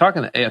program here. We're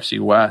talking the AFC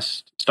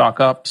West. Stock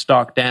up,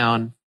 stock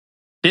down.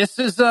 This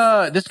is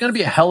going to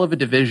be a hell of a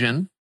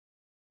division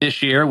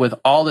this year, with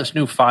all this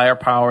new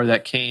firepower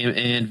that came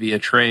in via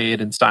trade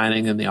and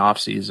signing in the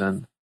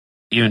offseason,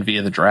 even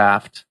via the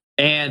draft.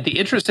 And the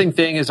interesting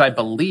thing is, I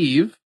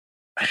believe,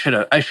 I should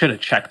have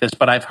checked this,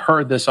 but I've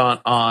heard this on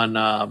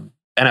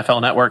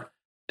NFL Network.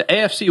 The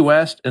AFC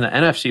West and the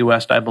NFC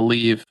West, I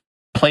believe,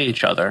 play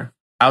each other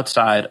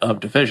outside of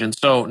division.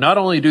 So not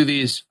only do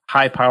these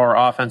high power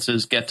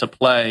offenses get to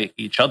play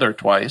each other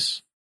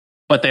twice,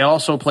 but they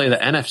also play the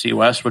NFC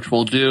West, which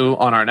we'll do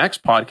on our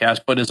next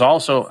podcast, but is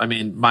also,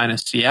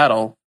 minus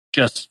Seattle,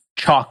 just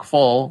chock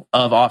full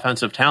of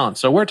offensive talent.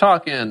 So we're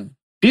talking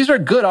these are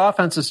good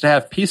offenses to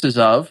have pieces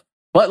of.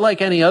 But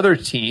like any other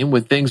team,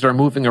 when things are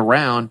moving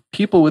around,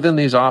 people within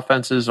these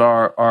offenses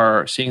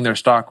are seeing their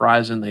stock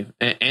rise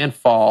and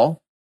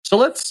fall. So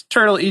let's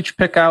Turtle each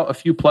pick out a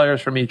few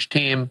players from each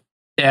team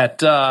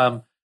that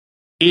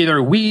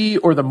either we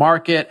or the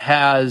market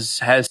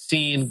has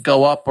seen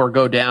go up or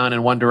go down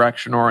in one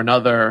direction or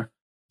another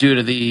due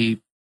to the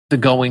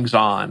goings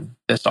on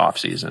this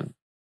offseason.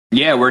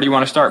 Yeah, where do you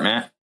want to start,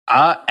 Matt?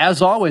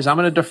 As always, I'm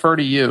going to defer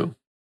to you.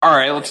 All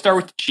right, let's start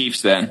with the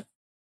Chiefs then.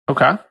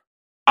 Okay.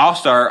 I'll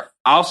start.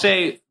 I'll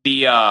say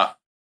the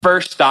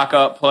first stock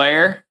up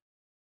player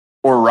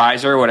or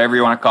riser, whatever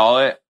you want to call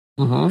it,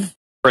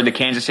 for the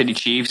Kansas City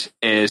Chiefs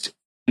is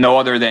no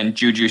other than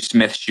Juju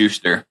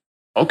Smith-Schuster.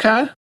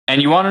 Okay.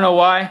 And you want to know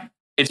why?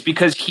 It's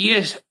because he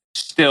is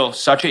still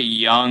such a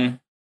young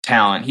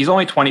talent. He's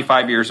only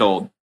 25 years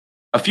old.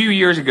 A few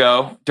years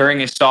ago, during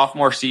his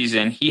sophomore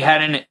season, he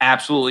had an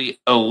absolutely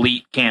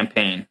elite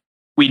campaign.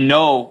 We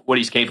know what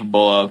he's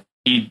capable of.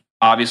 He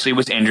obviously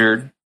was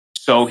injured.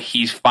 So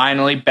he's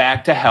finally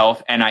back to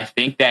health, and I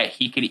think that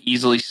he could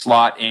easily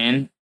slot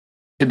in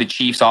to the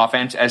Chiefs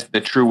offense as the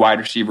true wide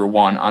receiver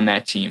one on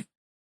that team.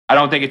 I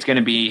don't think it's going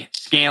to be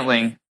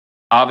Scantling.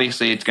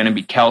 Obviously, it's going to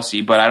be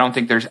Kelsey, but I don't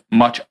think there's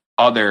much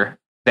other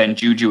than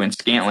Juju and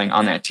Scantling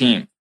on that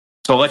team.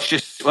 So let's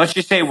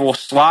just say we'll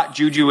slot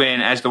Juju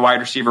in as the wide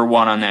receiver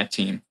one on that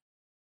team.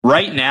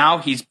 Right now,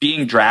 he's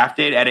being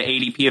drafted at an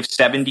ADP of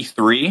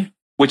 73,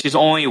 which is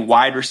only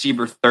wide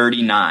receiver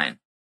 39.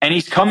 And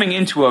he's coming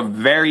into a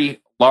very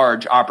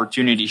large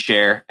opportunity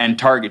share and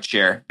target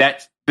share.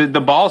 That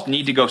the balls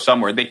need to go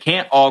somewhere. They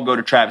can't all go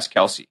to Travis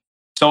Kelce.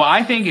 So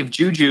I think if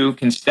Juju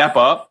can step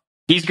up,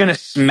 he's going to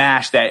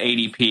smash that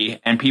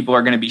ADP, and people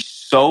are going to be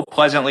so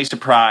pleasantly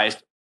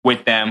surprised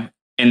with them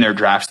in their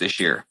drafts this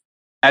year.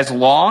 As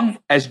long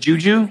as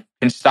Juju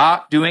can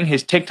stop doing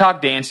his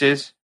TikTok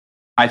dances,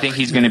 I think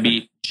he's going to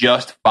be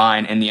just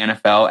fine in the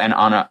NFL and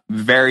on a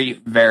very,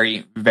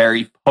 very,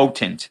 very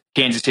potent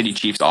Kansas City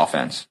Chiefs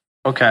offense.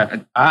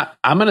 Okay.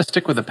 I'm going to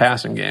stick with the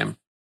passing game.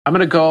 I'm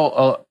going to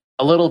go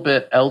a little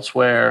bit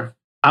elsewhere.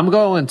 I'm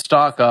going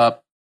stock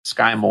up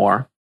Sky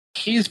Moore.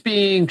 He's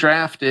being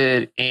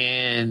drafted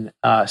in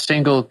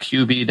single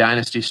QB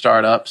dynasty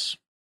startups.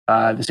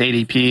 This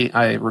ADP,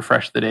 I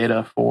refreshed the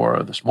data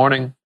for this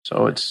morning.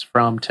 So it's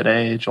from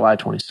today, July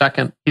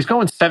 22nd. He's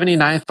going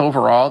 79th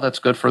overall. That's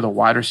good for the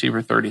wide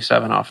receiver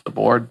 37 off the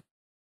board.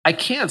 I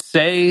can't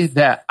say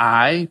that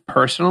I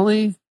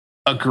personally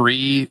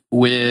agree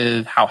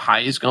with how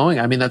high he's going.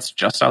 I mean, that's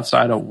just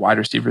outside of wide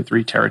receiver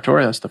 3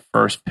 territory. That's the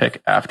first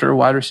pick after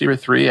wide receiver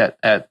 3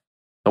 at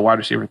the wide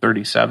receiver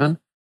 37.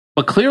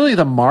 But clearly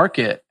the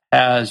market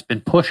has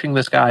been pushing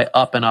this guy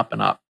up and up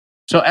and up.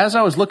 So as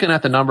I was looking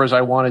at the numbers,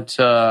 I wanted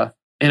to,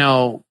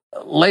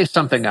 lay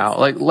something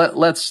out. Like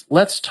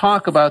let's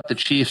talk about the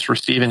Chiefs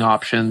receiving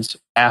options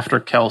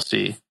after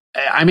Kelsey.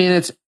 I mean,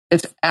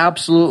 it's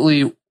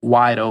absolutely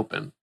wide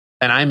open.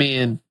 And I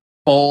mean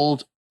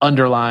bold,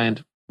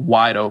 underlined,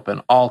 wide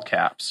open, all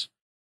caps.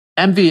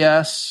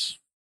 MVS,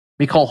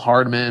 Mecole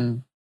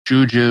Hardman,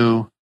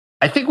 Juju.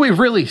 I think we've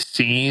really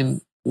seen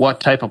what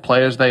type of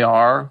players they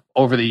are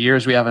over the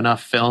years. We have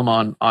enough film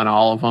on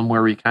all of them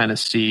where we kind of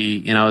see,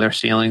 their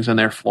ceilings and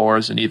their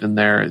floors and even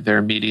their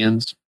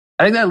medians.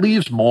 I think that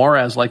leaves Moore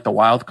as like the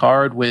wild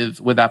card with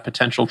that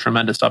potential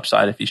tremendous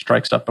upside if he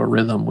strikes up a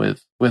rhythm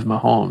with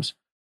Mahomes.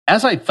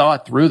 As I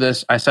thought through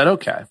this, I said,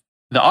 okay,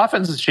 the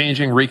offense is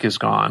changing. Reek is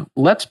gone.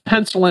 Let's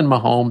pencil in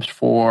Mahomes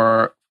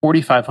for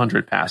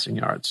 4,500 passing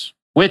yards,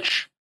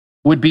 which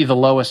would be the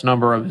lowest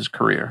number of his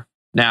career.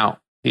 Now,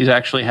 he's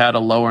actually had a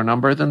lower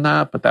number than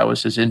that, but that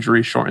was his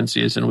injury shortened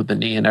season with the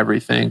knee and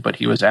everything. But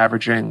he was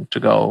averaging to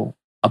go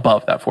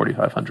above that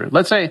 4,500.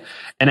 Let's say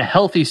in a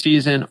healthy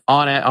season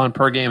on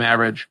per game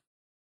average,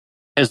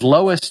 his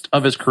lowest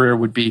of his career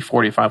would be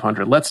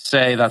 4,500. Let's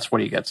say that's what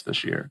he gets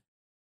this year.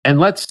 And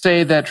let's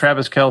say that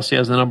Travis Kelce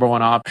as the number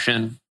one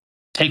option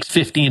takes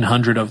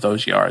 1,500 of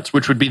those yards,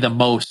 which would be the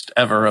most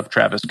ever of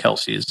Travis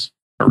Kelce's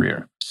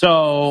career.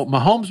 So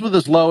Mahomes with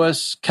his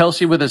lowest,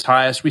 Kelce with his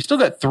highest. We still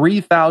got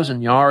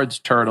 3,000 yards,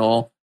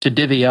 Turtle, to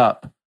divvy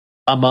up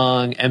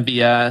among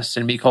MVS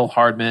and Mecole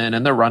Hardman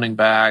and the running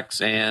backs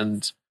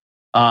and,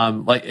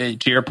 to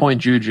your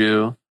point,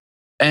 Juju.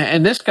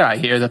 And this guy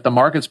here that the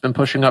market's been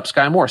pushing up,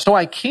 Sky Moore. So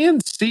I can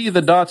see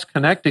the dots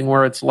connecting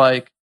where it's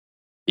like,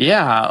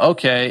 yeah,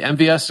 okay,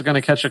 MVS is going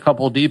to catch a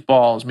couple deep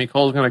balls.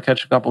 Mecole's going to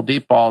catch a couple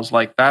deep balls.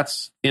 Like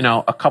that's,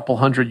 a couple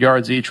hundred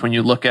yards each when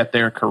you look at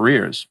their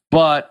careers.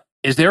 But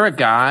is there a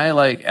guy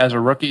like as a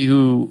rookie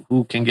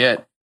who can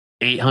get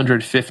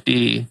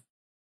 850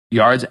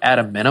 yards at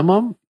a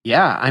minimum?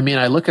 Yeah. I mean,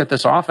 I look at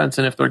this offense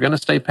and if they're going to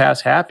stay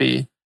pass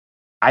happy,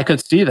 I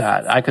could see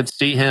that. I could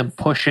see him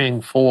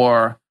pushing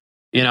for,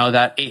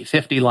 that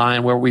 850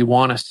 line where we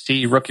want to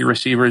see rookie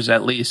receivers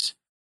at least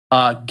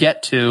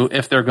get to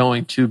if they're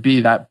going to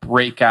be that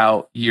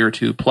breakout year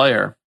 2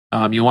 player.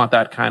 You want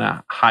that kind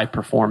of high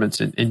performance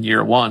in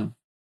year 1.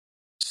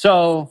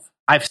 So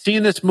I've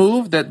seen this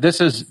move. That this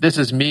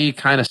is me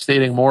kind of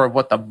stating more of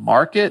what the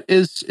market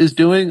is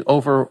doing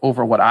over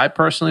what I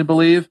personally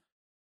believe.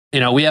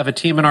 We have a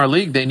team in our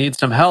league. They need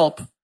some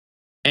help,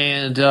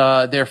 and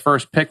their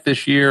first pick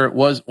this year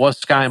was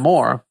Sky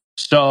Moore.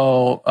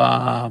 So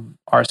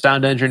our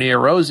sound engineer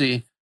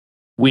Rosie,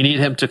 we need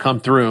him to come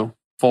through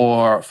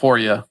for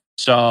you.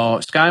 So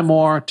Sky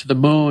Moore to the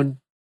moon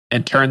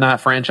and turn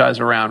that franchise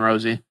around,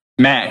 Rosie.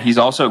 Matt, he's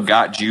also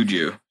got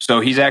Juju. So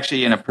he's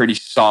actually in a pretty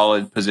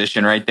solid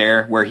position right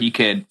there where he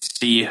could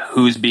see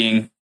who's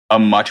being a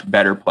much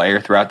better player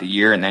throughout the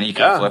year, and then he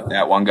can flip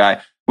that one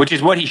guy, which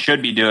is what he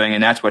should be doing,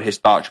 and that's what his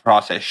thought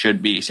process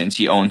should be since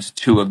he owns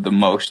two of the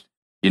most,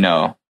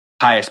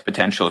 highest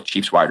potential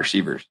Chiefs wide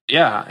receivers.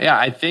 Yeah.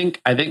 I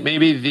think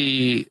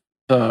maybe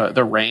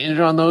the range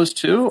on those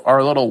two are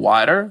a little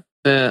wider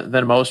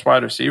than most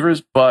wide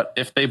receivers, but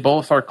if they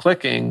both are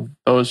clicking,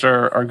 those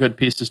are good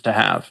pieces to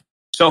have.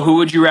 So who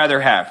would you rather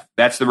have?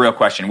 That's the real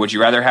question. Would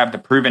you rather have the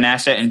proven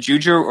asset in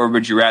Juju, or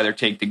would you rather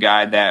take the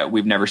guy that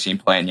we've never seen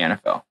play in the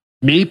NFL?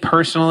 Me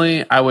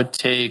personally, I would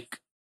take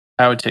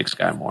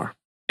Sky Moore.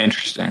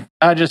 Interesting.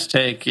 I just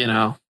take,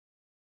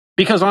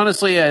 because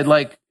honestly,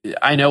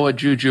 I know what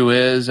Juju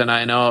is, and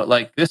I know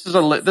this is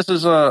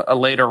a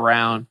later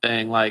round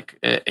thing.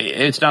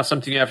 It's not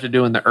something you have to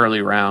do in the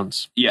early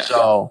rounds. Yes.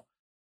 So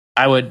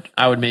I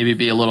would maybe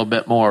be a little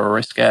bit more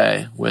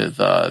risque with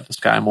the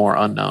Sky Moore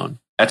unknown.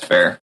 That's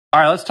fair. All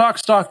right, let's talk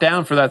stock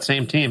down for that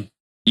same team.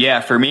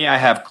 Yeah, for me, I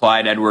have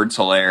Clyde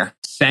Edwards-Helaire.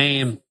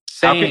 Same.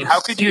 How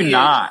could you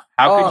not?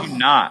 How could you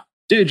not?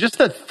 Dude, just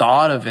the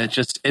thought of it,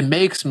 it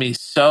makes me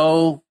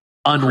so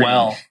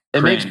unwell.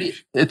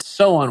 It's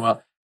so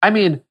unwell. I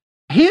mean,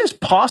 he is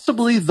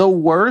possibly the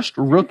worst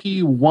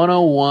rookie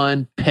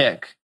 101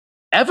 pick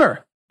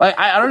ever.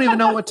 I don't even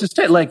know what to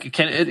say.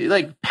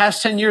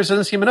 Past 10 years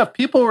doesn't seem enough.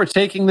 People were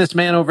taking this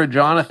man over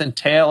Jonathan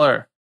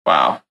Taylor.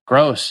 Wow.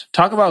 Gross.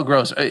 Talk about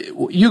gross.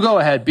 You go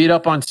ahead, beat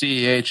up on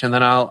CEH, and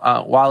then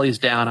I'll while he's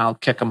down, I'll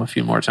kick him a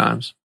few more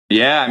times.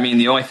 Yeah, I mean,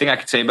 the only thing I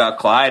could say about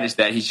Clyde is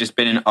that he's just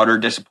been an utter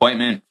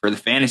disappointment for the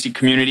fantasy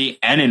community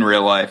and in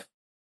real life,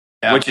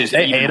 which is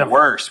even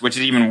worse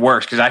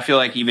because I feel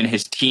like even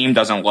his team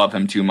doesn't love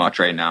him too much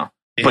right now.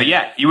 Yeah. But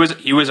yeah, he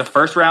was a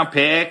first-round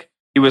pick.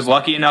 He was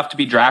lucky enough to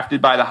be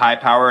drafted by the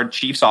high-powered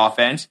Chiefs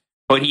offense,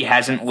 but he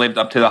hasn't lived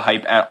up to the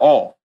hype at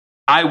all.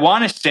 I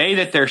want to say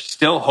that there's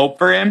still hope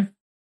for him,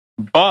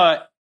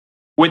 but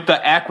with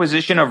the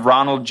acquisition of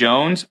Ronald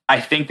Jones,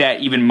 I think that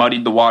even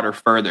muddied the water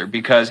further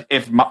because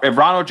if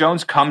Ronald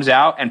Jones comes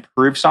out and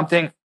proves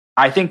something,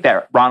 I think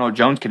that Ronald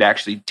Jones could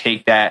actually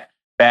take that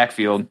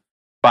backfield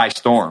by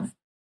storm.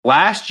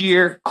 Last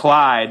year,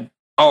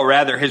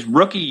 his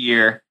rookie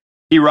year,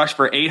 he rushed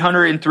for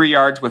 803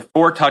 yards with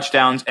 4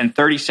 touchdowns and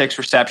 36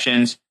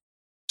 receptions.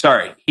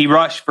 Sorry, he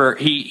rushed for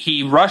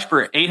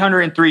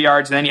 803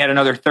 yards, and then he had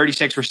another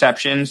 36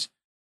 receptions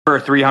for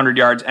 300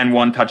 yards and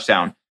 1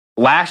 touchdown.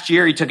 Last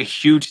year, he took a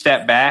huge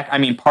step back. I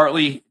mean,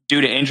 partly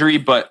due to injury,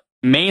 but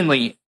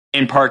mainly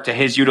in part to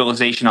his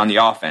utilization on the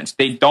offense.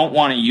 They don't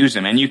want to use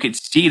him, and you could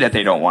see that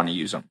they don't want to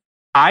use him.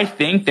 I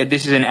think that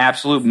this is an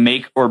absolute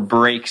make or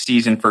break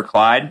season for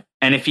Clyde,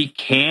 and if he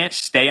can't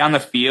stay on the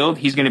field,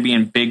 he's going to be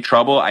in big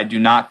trouble. I do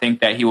not think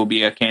that he will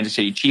be a Kansas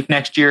City Chief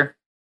next year.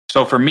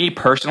 So for me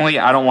personally,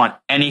 I don't want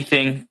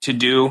anything to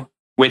do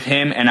with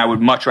him, and I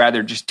would much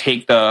rather just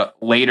take the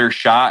later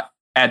shot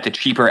at the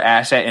cheaper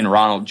asset in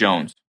Ronald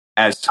Jones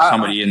as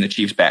somebody in the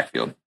Chiefs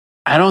backfield.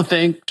 I don't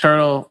think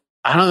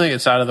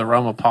it's out of the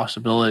realm of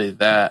possibility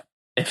that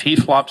if he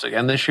flops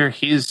again this year,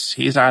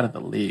 he's out of the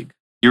league.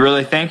 You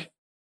really think?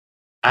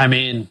 I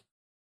mean,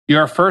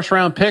 you're a first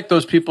round pick.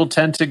 Those people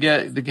tend to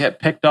get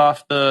picked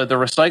off the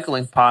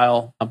recycling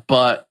pile,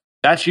 but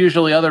that's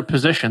usually other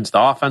positions,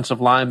 the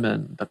offensive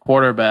linemen, the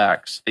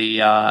quarterbacks,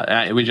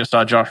 we just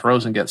saw Josh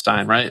Rosen get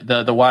signed, right?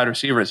 The wide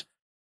receivers.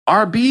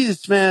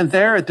 RBs, man,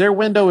 their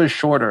window is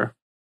shorter.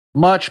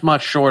 Much,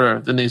 much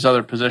shorter than these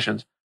other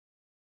positions.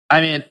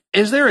 I mean,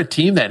 is there a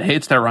team that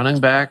hates their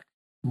running back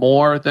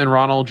more than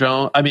Ronald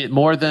Jones? I mean,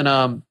 more than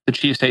the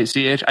Chiefs hate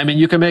CH? I mean,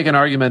 you can make an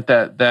argument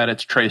that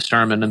it's Trey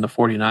Sermon and the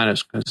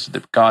 49ers because,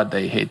 God,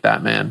 they hate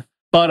that man.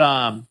 But,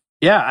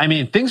 yeah, I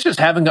mean, things just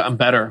haven't gotten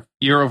better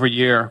year over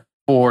year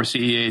for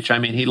CEH. I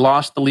mean, he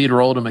lost the lead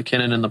role to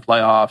McKinnon in the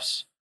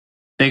playoffs.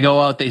 They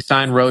go out, they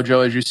sign Rojo,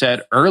 as you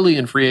said, early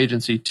in free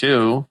agency,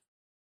 too.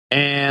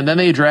 And then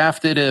they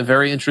drafted a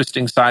very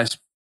interesting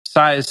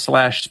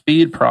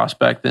size/speed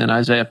prospect in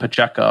Isaiah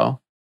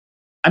Pacheco.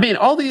 I mean,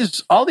 all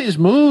these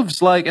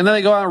moves, and then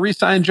they go out and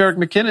re-sign Jerick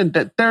McKinnon.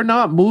 That they're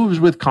not moves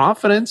with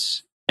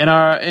confidence in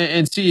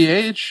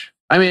CEH.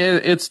 I mean,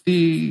 it's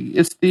the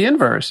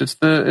inverse. It's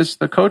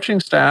the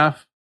coaching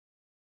staff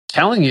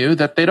telling you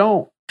that they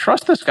don't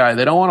trust this guy.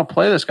 They don't want to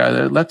play this guy.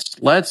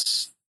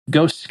 Let's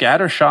go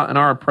scattershot in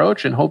our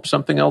approach and hope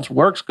something else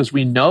works because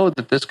we know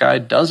that this guy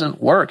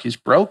doesn't work. He's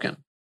broken.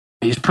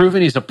 He's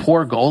proven he's a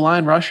poor goal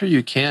line rusher.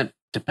 You can't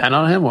depend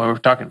on him. We're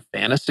talking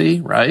fantasy,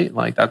 right?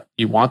 Like that,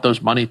 you want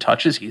those money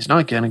touches. He's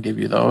not going to give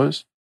you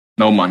those.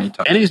 No money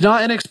touch. And he's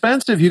not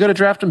inexpensive. You got to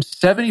draft him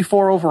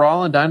 74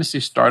 overall in Dynasty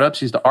startups.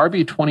 He's the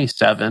RB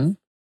 27.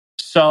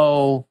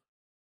 So,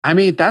 I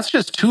mean, that's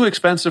just too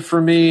expensive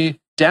for me.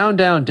 Down,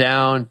 down,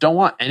 down. Don't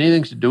want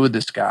anything to do with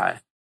this guy.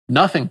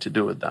 Nothing to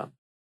do with them.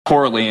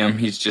 Poor Liam.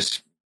 He's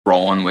just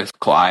rolling with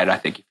Clyde. I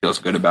think he feels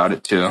good about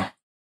it too.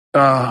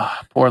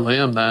 Poor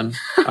Liam then.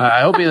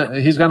 I hope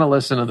he's going to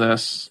listen to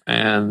this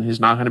and he's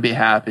not going to be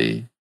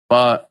happy.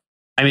 But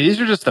I mean,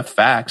 these are just the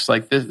facts.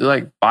 Like this,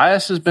 like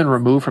bias has been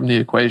removed from the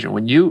equation.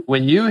 When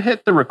you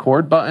hit the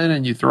record button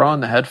and you throw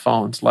on the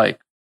headphones, like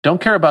don't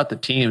care about the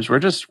teams.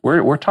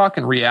 We're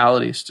talking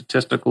reality,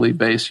 statistically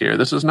based here.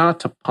 This is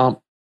not to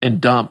pump and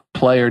dump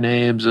player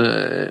names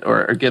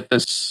or get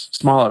this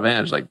small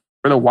advantage. Like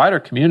for the wider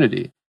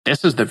community,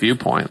 this is the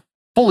viewpoint.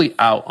 Fully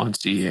out on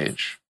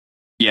CEH.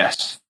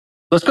 Yes.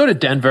 Let's go to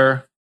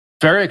Denver.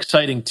 Very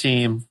exciting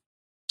team.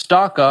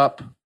 Stock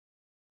up.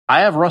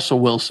 I have Russell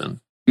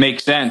Wilson.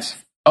 Makes sense.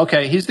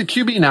 Okay, he's the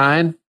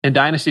QB9 in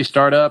Dynasty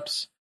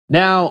startups.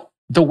 Now,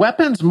 the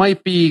weapons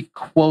might be,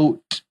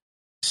 quote,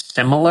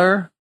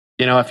 similar.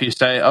 You know, if you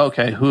say,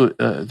 okay,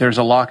 there's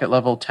a Lockett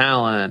level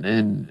talent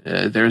and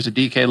there's a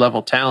DK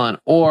level talent,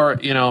 or,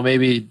 you know,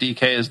 maybe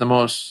DK is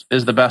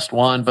the best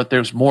one, but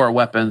there's more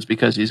weapons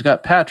because he's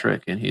got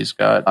Patrick and he's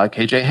got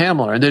KJ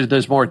Hamler and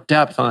there's more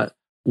depth on it.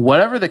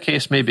 Whatever the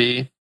case may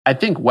be, I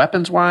think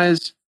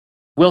weapons-wise,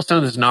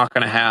 Wilson is not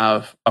going to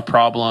have a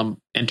problem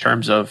in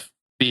terms of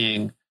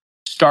being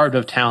starved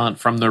of talent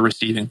from the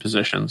receiving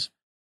positions.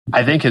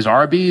 I think his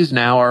RBs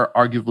now are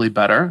arguably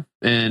better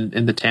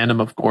in the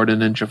tandem of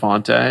Gordon and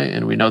Javonte,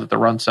 and we know that the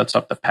run sets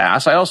up the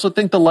pass. I also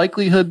think the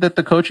likelihood that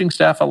the coaching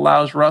staff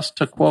allows Russ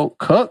to, quote,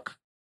 cook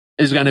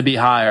is going to be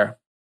higher.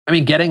 I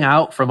mean, getting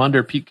out from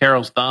under Pete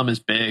Carroll's thumb is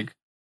big.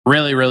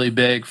 Really, really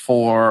big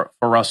for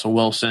Russell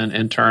Wilson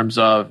in terms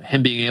of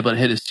him being able to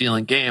hit his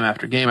ceiling game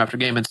after game after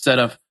game instead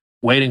of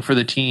waiting for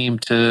the team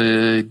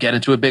to get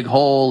into a big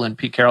hole and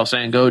Pete Carroll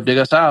saying, go dig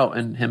us out,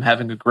 and him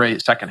having a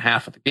great second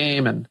half of the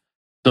game. And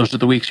those are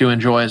the weeks you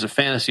enjoy as a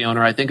fantasy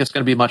owner. I think it's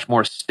going to be much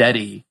more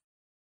steady.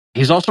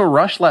 He's also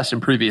rushed less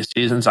in previous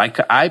seasons.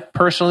 I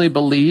personally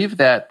believe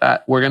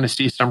that we're going to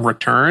see some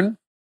return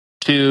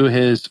to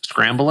his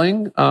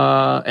scrambling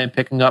and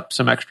picking up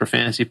some extra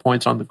fantasy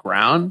points on the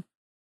ground.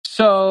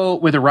 So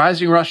with a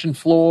rising Russian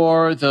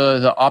floor,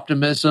 the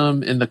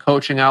optimism in the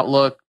coaching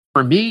outlook,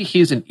 for me,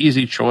 he's an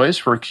easy choice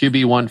for a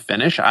QB1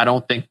 finish. I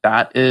don't think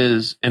that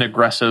is an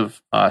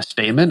aggressive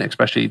statement,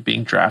 especially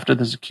being drafted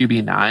as a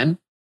QB9.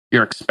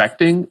 You're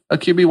expecting a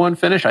QB1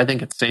 finish. I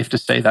think it's safe to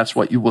say that's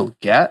what you will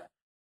get.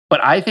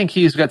 But I think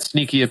he's got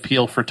sneaky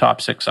appeal for top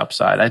 6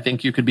 upside. I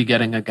think you could be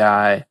getting a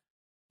guy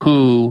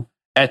who,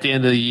 at the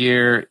end of the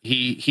year,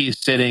 he's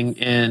sitting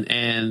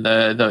in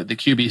the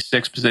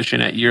QB6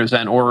 position at year's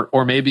end,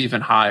 or maybe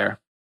even higher.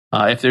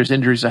 If there's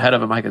injuries ahead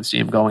of him, I can see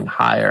him going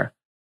higher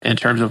in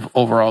terms of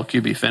overall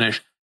QB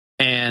finish.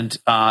 And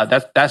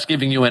that's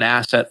giving you an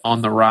asset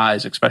on the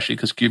rise, especially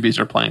because QBs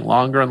are playing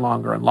longer and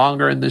longer and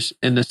longer in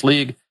this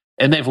league.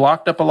 And they've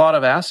locked up a lot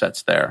of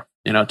assets there.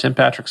 You know, Tim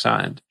Patrick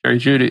signed, Jerry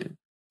Jeudy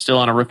still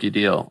on a rookie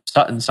deal,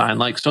 Sutton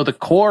signed. So the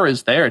core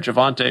is there,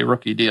 Javonte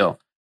rookie deal.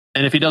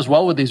 And if he does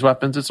well with these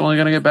weapons, it's only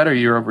going to get better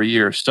year over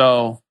year.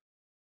 So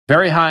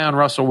very high on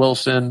Russell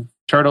Wilson.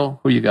 Turtle,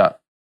 who you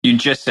got? You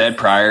just said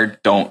prior,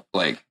 don't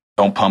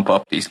pump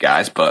up these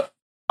guys, but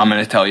I'm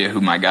going to tell you who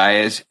my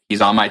guy is.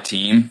 He's on my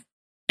team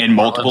in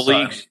multiple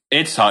leagues.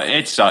 It's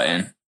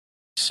Sutton.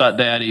 Sut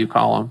Daddy, you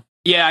call him.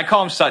 Yeah, I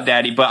call him Sut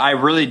Daddy, but I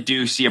really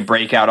do see a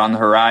breakout on the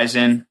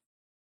horizon.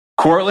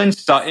 Cortland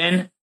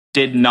Sutton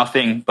did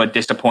nothing but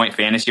disappoint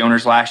fantasy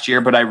owners last year,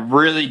 but I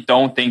really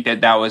don't think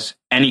that was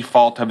any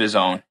fault of his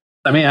own.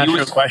 Let me ask you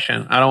a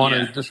question. I don't want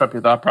to disrupt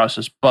your thought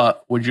process,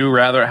 but would you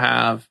rather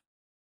have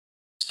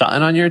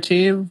Sutton on your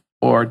team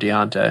or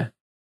Deontay?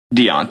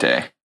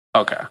 Deontay.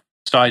 Okay.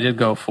 So I did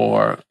go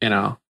for,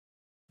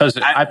 because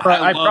I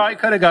probably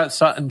could have got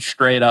Sutton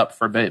straight up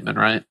for Bateman,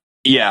 right?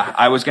 Yeah,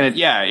 I was going to,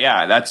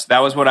 that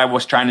was what I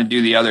was trying to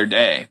do the other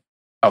day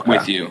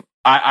with you.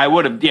 I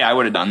would have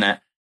done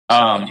that.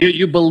 So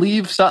you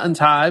believe Sutton's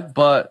high,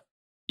 but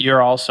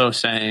you're also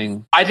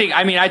saying I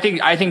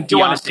think you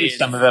want to see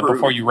some of it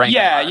before you rank.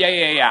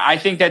 Yeah. I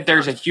think that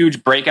there's a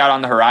huge breakout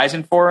on the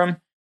horizon for him,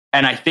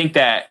 and I think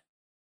that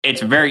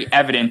it's very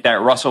evident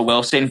that Russell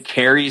Wilson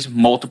carries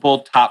multiple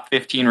top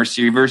 15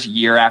 receivers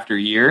year after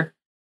year.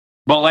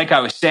 But like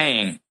I was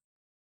saying,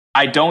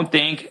 I don't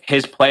think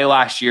his play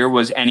last year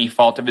was any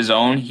fault of his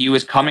own. He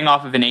was coming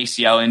off of an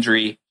ACL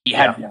injury. He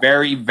had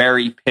very,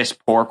 very piss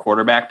poor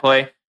quarterback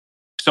play.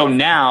 So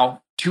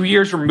now, 2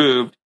 years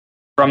removed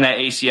from that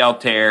ACL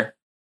tear,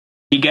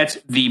 he gets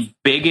the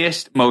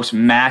biggest, most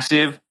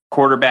massive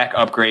quarterback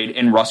upgrade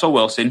in Russell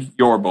Wilson,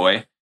 your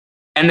boy.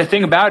 And the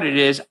thing about it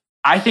is,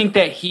 I think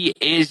that he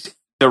is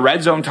the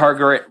red zone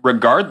target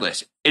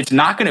regardless. It's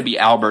not going to be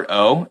Albert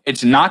O.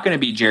 It's not going to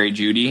be Jerry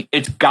Jeudy.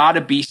 It's got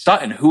to be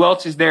Sutton. Who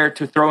else is there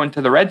to throw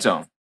into the red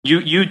zone?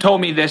 You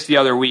told me this the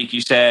other week.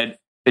 You said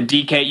the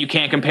DK, you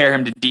can't compare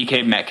him to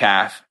DK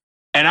Metcalf.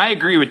 And I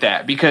agree with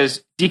that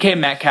because DK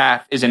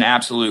Metcalf is an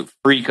absolute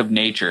freak of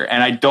nature.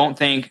 And I don't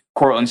think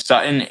Courtland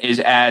Sutton is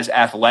as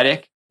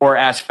athletic or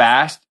as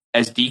fast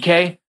as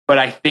DK, but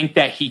I think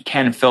that he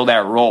can fill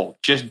that role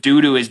just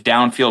due to his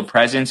downfield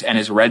presence and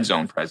his red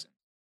zone presence.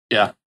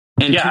 Yeah.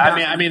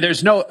 I mean,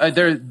 there's no,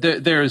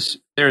 there's,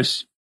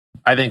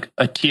 I think,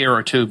 a tier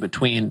or two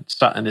between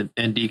Sutton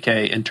and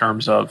DK in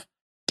terms of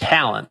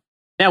talent.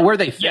 Now, where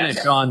they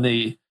finish on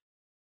the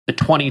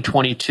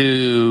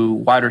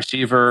 2022 wide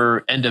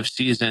receiver end of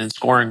season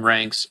scoring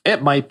ranks, it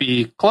might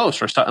be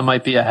close or Sutton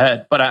might be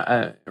ahead.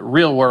 But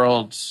real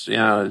world,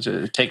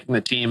 taking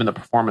the team and the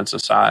performance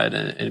aside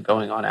and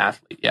going on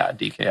athlete,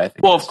 DK, I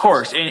think. Well, of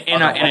course,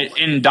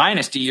 in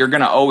Dynasty, you're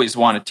going to always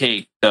want to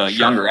take the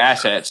younger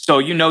assets.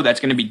 So that's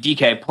going to be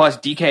DK. Plus,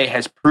 DK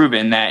has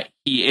proven that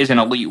he is an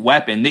elite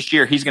weapon. This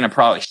year, he's going to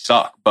probably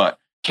suck, but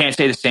can't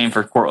say the same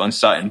for Courtland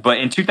Sutton. But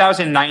in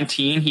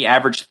 2019, he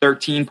averaged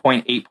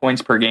 13.8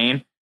 points per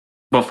game.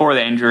 Before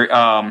the injury,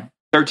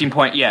 13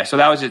 point. Yeah. So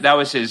that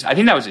was his, I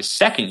think that was his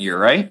second year,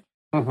 right?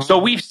 Mm-hmm. So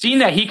we've seen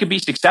that he could be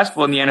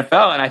successful in the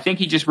NFL. And I think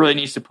he just really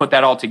needs to put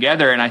that all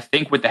together. And I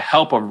think with the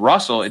help of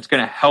Russell, it's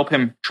going to help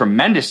him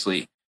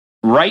tremendously.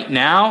 Right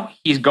now,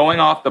 he's going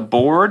off the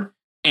board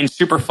in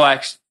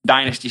Superflex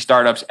Dynasty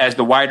startups as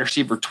the wide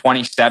receiver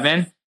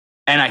 27.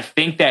 And I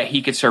think that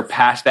he could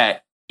surpass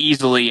that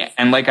easily.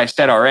 And like I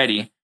said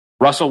already,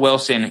 Russell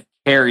Wilson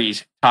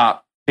carries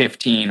top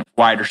 15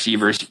 wide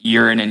receivers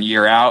year in and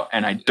year out,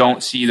 and I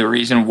don't see the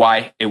reason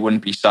why it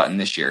wouldn't be Sutton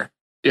this year.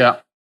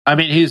 Yeah, I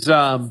mean he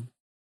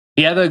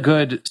had a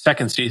good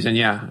second season.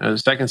 Yeah,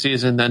 second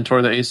season, then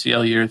tore the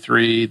ACL year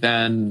 3,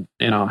 then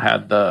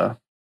had the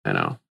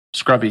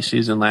scrubby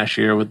season last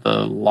year with the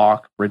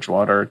Locke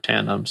Bridgewater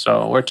tandem.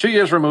 So we're 2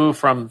 years removed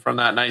from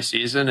that nice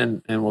season,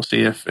 and we'll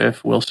see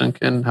if Wilson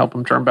can help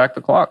him turn back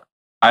the clock.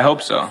 I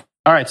hope so.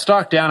 All right,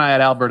 stock down. I had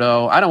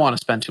Alberto. I don't want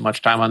to spend too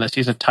much time on this.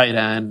 He's a tight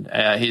end.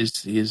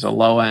 He's a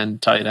low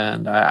end tight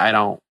end. I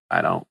don't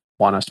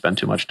want to spend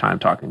too much time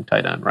talking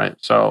tight end, right?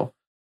 So,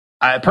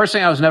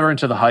 personally, I was never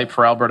into the hype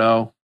for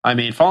Alberto. I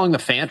mean, following the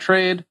Fant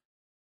trade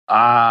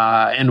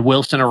and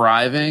Wilson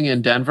arriving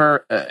in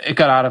Denver, it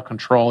got out of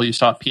control. You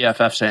saw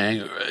PFF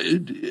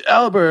saying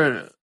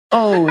Alberto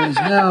is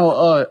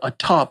now a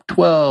top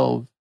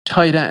 12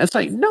 tight end. It's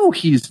like, no,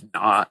 he's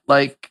not.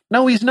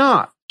 No, he's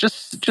not.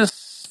 Just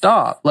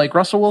stop.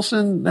 Russell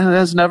Wilson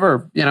has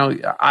never,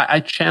 I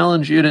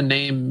challenge you to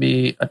name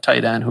me a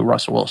tight end who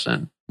Russell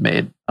Wilson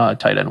made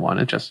tight end one.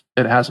 It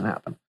hasn't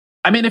happened.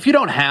 I mean, if you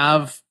don't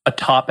have a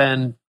top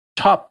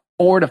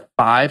 4 to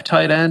 5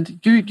 tight end,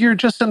 you're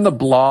just in the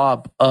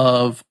blob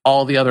of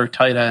all the other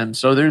tight ends.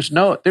 So there's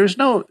no,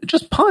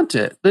 just punt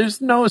it. There's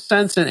no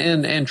sense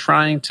in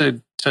trying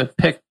to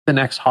pick the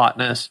next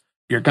hotness.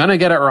 You're going to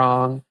get it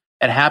wrong.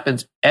 It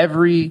happens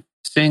every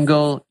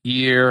single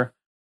year.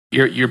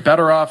 You're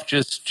better off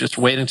just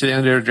waiting to the end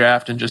of your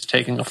draft and just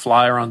taking a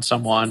flyer on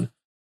someone.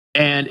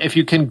 And if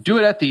you can do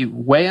it at the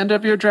way end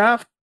of your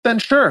draft, then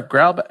sure,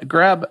 grab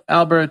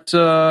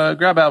Alberto.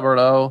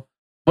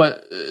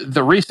 But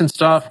the recent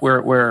stuff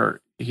where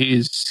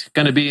he's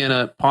going to be in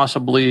a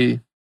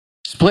possibly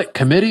split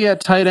committee at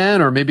tight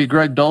end, or maybe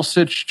Greg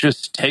Dulcich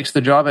just takes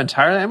the job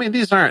entirely. I mean,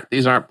 these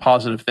aren't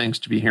positive things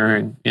to be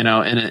hearing, in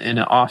an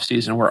off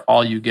season where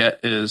all you get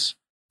is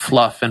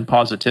fluff and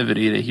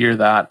positivity. To hear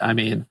that, I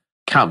mean,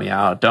 count me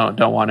out. Don't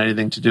want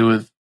anything to do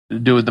with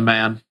the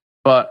man.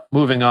 But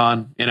moving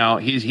on,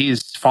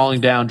 he's falling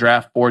down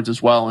draft boards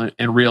as well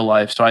in real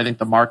life. So I think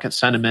the market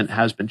sentiment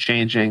has been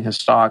changing. His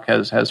stock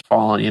has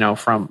fallen,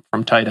 from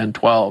tight end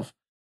 12.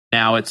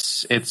 Now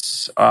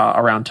it's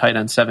around tight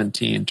end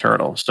 17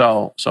 Turtle.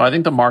 So I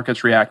think the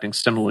market's reacting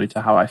similarly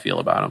to how I feel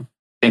about him.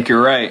 I think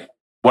you're right.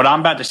 What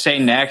I'm about to say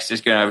next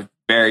is going to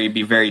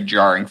be very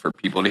jarring for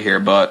people to hear,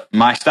 but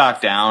my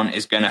stock down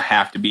is going to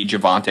have to be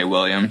Javonte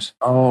Williams.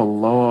 Oh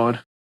Lord.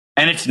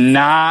 And it's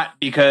not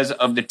because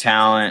of the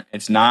talent.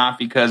 It's not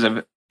because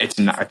of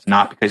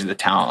the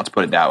talent. Let's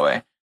put it that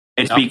way.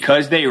 It's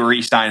because they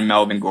re-signed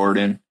Melvin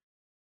Gordon.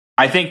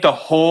 I think the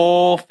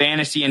whole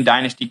fantasy and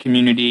dynasty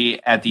community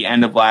at the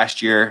end of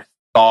last year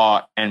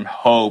thought and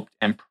hoped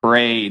and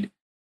prayed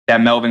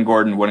that Melvin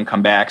Gordon wouldn't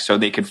come back so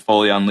they could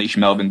fully unleash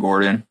Melvin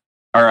Gordon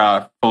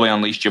or fully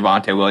unleash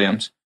Javonte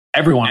Williams.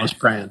 Everyone was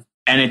praying.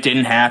 And it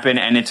didn't happen,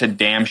 and it's a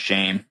damn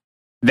shame.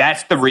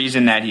 That's the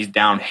reason that he's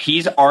down.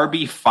 He's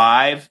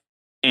RB5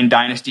 in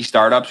dynasty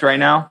startups right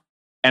now,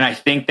 and I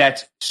think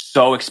that's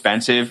so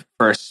expensive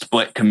for a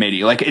split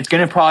committee. It's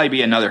going to probably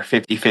be another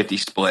 50-50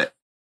 split.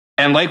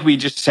 And like we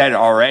just said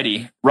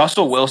already,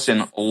 Russell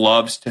Wilson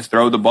loves to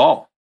throw the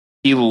ball.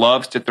 He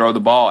loves to throw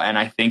the ball, and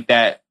I think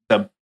that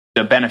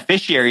the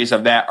beneficiaries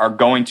of that are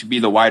going to be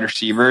the wide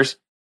receivers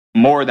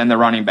more than the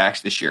running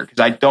backs this year, because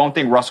I don't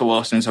think Russell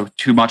Wilson's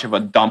too much of a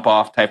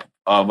dump-off type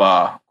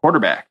of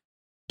quarterback.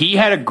 He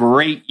had a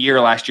great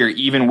year last year,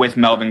 even with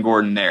Melvin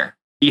Gordon there.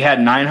 He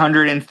had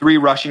 903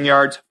 rushing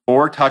yards,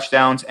 4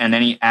 touchdowns, and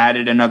then he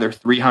added another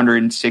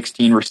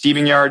 316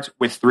 receiving yards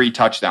with 3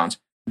 touchdowns.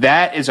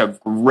 That is a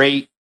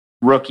great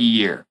rookie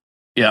year.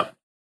 Yep.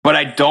 but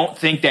I don't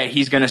think that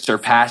he's going to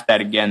surpass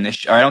that again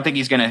this year. I don't think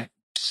he's going to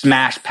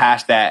smash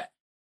past that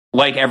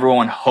like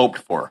everyone hoped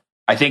for.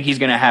 I think he's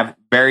going to have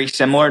very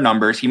similar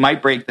numbers. He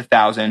might break the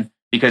 1,000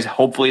 because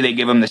hopefully they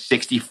give him the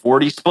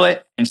 60-40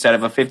 split instead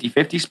of a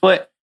 50-50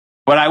 split.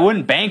 But I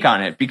wouldn't bank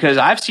on it because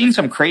I've seen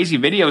some crazy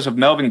videos of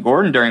Melvin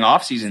Gordon during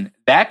offseason.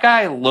 That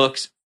guy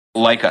looks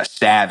like a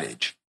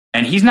savage,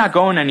 and he's not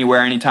going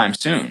anywhere anytime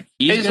soon.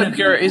 He's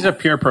a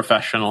pure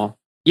professional.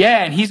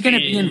 Yeah, and he's going to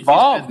be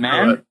involved,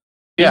 man.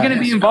 He's going to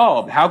be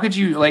involved. How could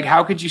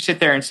you sit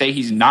there and say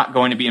he's not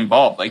going to be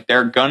involved? Like,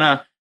 they're going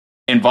to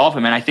involve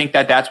him. And I think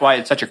that's why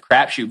it's such a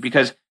crapshoot,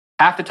 because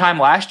half the time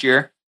last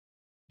year,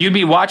 you'd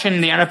be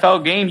watching the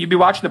NFL game, you'd be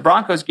watching the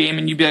Broncos game,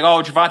 and you'd be like,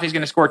 oh, Javante's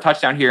going to score a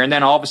touchdown here. And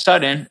then all of a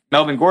sudden,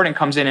 Melvin Gordon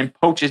comes in and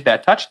poaches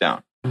that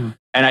touchdown.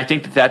 And I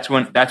think that's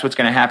what's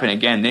going to happen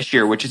again this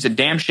year, which is a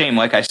damn shame,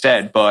 like I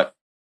said. But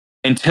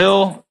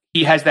until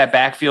he has that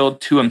backfield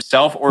to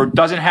himself, or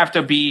doesn't have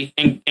to be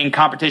in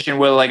competition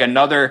with like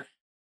another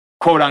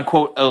quote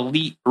unquote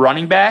elite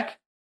running back,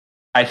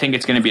 I think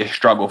it's going to be a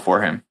struggle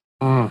for him.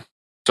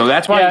 So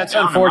that's why it's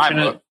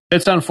unfortunate.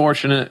 It's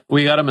unfortunate.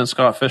 We got him in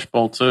Scott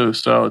Fishbowl too,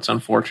 so it's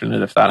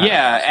unfortunate if that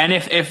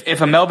happens. And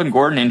if a Melvin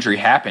Gordon injury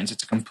happens,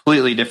 it's a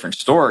completely different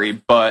story.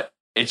 But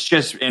it's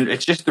just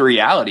the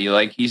reality.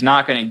 Like, he's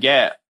not going to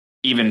get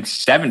even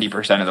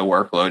 70% of the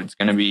workload. It's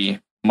going to be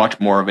much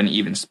more of an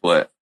even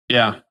split.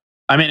 Yeah,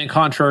 I mean, in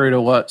contrary to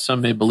what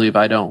some may believe,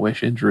 I don't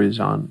wish injuries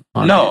on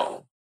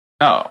No,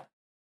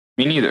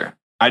 me neither.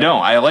 I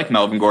don't. I like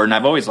Melvin Gordon.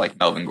 I've always liked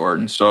Melvin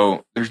Gordon.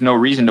 So there's no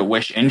reason to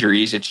wish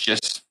injuries.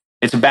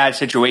 It's a bad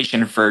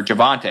situation for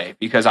Javonte,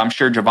 because I'm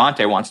sure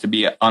Javonte wants to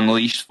be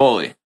unleashed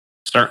fully.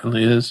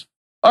 Certainly is.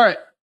 All right.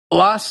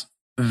 Las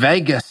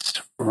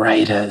Vegas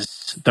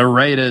Raiders. The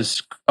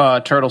Raiders,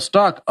 Turtle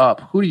stock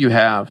up. Who do you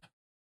have?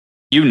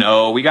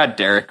 We got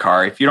Derek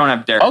Carr. If you don't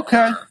have Derek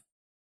Carr.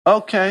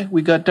 Okay.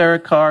 We got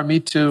Derek Carr. Me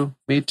too.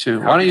 Why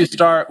don't you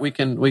start? We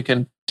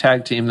can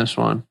tag team this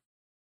one.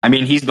 I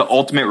mean, he's the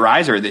ultimate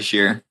riser this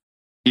year.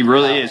 He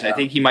really is. I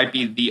think he might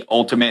be the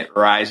ultimate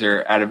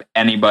riser out of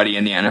anybody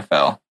in the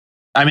NFL.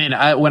 I mean,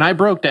 when I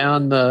broke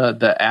down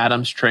the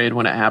Adams trade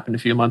when it happened a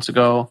few months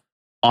ago,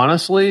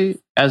 honestly,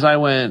 as I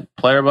went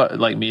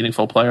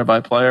meaningful player by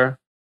player,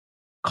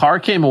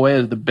 Carr came away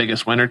as the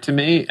biggest winner to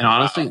me. And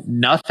honestly,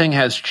 nothing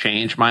has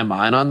changed my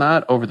mind on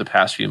that over the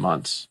past few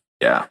months.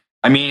 Yeah.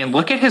 I mean,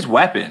 look at his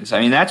weapons.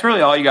 I mean, that's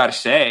really all you got to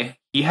say.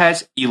 He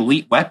has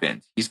elite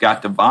weapons. He's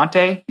got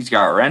Devontae, he's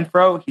got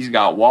Renfro, he's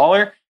got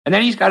Waller, and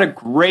then he's got a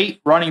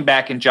great running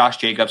back in Josh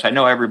Jacobs. I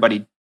know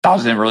everybody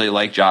doesn't really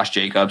like Josh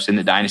Jacobs in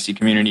the dynasty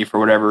community for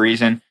whatever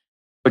reason,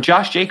 but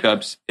Josh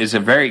Jacobs is a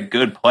very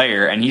good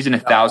player, and he's an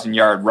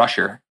 1,000-yard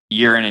rusher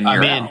year in and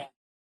year out.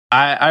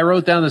 I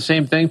wrote down the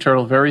same thing,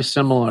 Turtle, very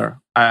similar.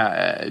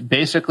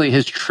 Basically,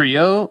 his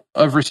trio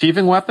of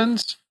receiving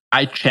weapons,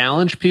 I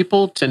challenge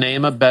people to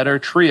name a better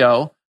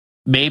trio,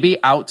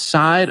 maybe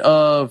outside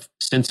of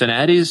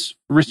Cincinnati's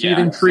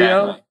receiving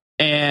trio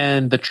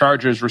and the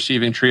Chargers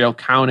receiving trio,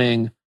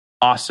 counting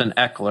Austin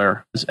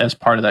Eckler as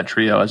part of that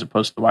trio as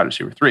opposed to the wide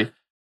receiver 3.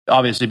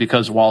 Obviously,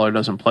 because Waller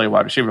doesn't play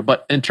wide receiver.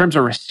 But in terms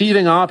of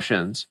receiving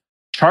options,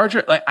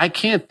 I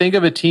can't think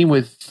of a team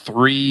with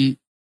 3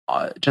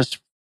 just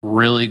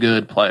really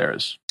good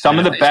players. Some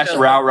of the best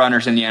route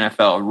runners in the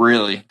NFL,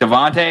 really.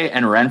 Devontae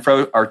and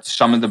Renfro are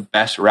some of the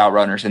best route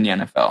runners in the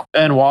NFL.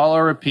 And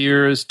Waller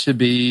appears to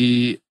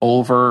be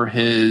over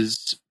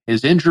his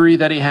injury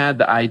that he had,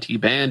 the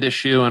IT band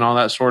issue and all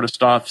that sort of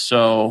stuff.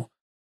 So,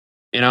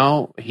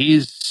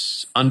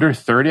 he's under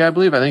 30, I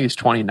believe. I think he's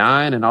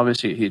 29, and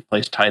obviously he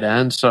plays tight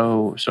end.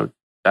 So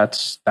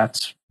that's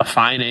a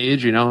fine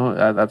age,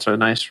 that's a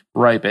nice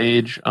ripe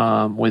age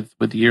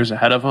with years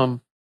ahead of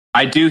him.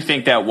 I do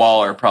think that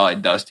Waller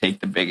probably does take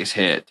the biggest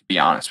hit, to be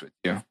honest with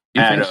you.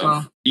 You think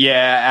so?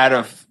 Yeah, out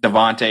of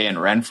Devontae and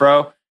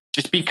Renfro,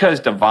 just because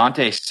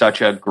Devontae is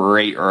such a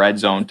great red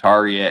zone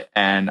target,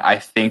 and I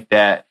think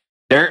that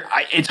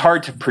it's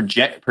hard to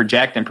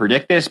project and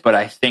predict this, but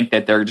I think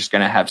that they're just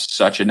going to have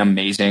such an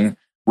amazing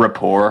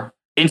rapport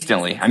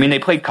instantly. I mean, they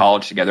played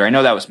college together. I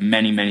know that was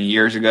many, many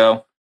years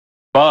ago,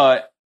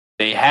 but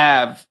they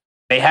have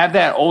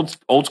that old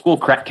school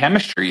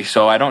chemistry.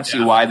 So I don't see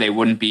why they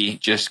wouldn't be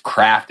just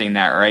crafting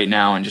that right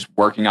now and just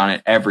working on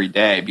it every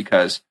day.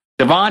 Because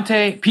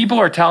Devontae, people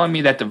are telling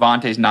me that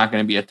Devontae's not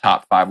going to be a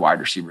top 5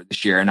 wide receiver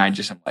this year, and I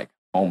just am like,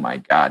 oh my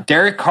god.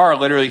 Derek Carr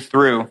literally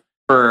threw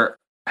for.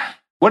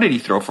 What did he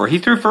throw for? He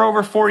threw for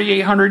over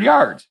 4,800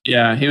 yards.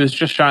 Yeah, he was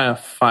just shy of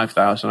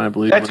 5,000, I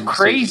believe. That's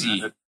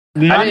crazy.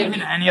 Not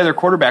even any other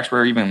quarterbacks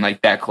were even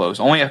like that close.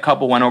 Only a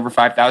couple went over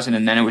 5,000,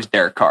 and then it was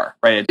Derek Carr.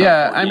 Right?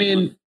 Yeah, I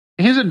mean,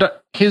 he's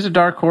a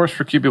dark horse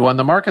for QB1.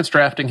 The market's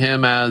drafting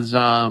him as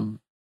in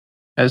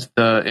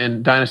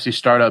dynasty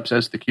startups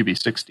as the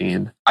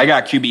QB16. I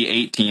got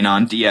QB18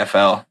 on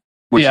DFL,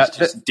 which is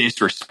just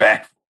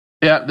disrespectful.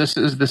 Yeah, this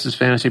is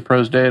Fantasy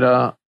Pros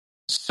data.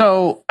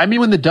 So, I mean,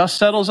 when the dust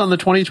settles on the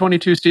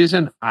 2022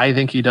 season, I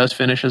think he does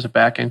finish as a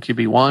back-end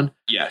QB1.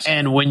 Yes.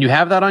 And when you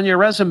have that on your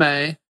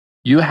resume,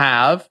 you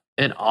have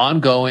an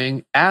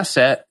ongoing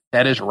asset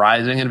that is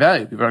rising in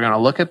value. People are going to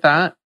look at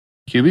that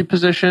QB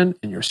position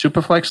in your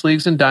Superflex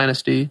leagues and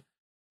Dynasty,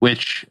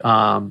 which is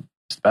the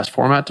best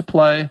format to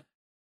play.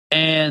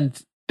 And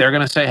they're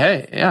going to say,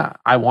 hey, yeah,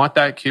 I want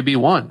that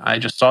QB1. I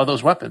just saw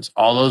those weapons.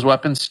 All those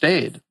weapons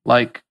stayed.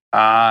 Like,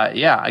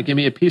 give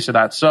me a piece of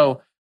that.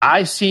 So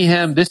I see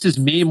him. This is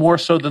me more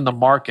so than the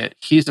market.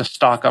 He's a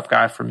stock up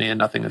guy for me, and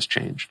nothing has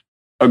changed.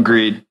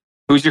 Agreed.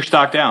 Who's your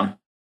stock down?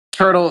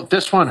 Turtle,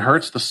 this one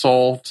hurts the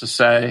soul to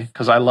say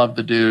because I love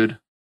the dude.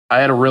 I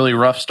had a really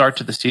rough start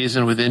to the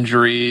season with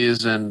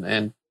injuries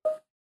and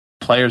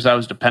players I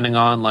was depending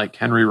on, like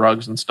Henry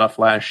Ruggs and stuff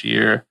last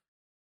year.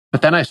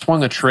 But then I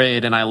swung a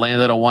trade and I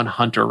landed a one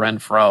Hunter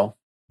Renfrow.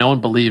 No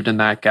one believed in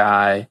that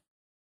guy.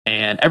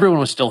 And everyone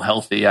was still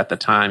healthy at the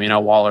time. You know,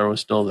 Waller was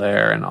still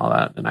there and all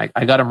that. And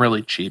I got him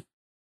really cheap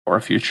for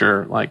a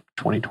future, like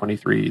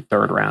 2023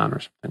 third round or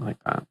something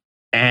like that.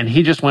 And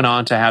he just went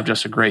on to have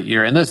just a great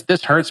year. And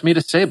this hurts me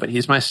to say, but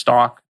he's my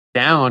stock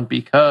down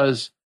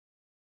because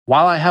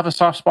while I have a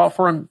soft spot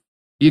for him,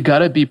 you got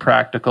to be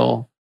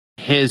practical.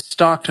 His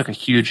stock took a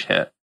huge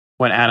hit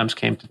when Adams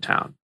came to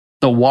town.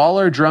 The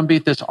Waller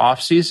drumbeat this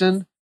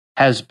offseason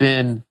has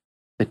been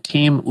the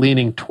team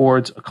leaning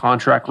towards a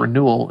contract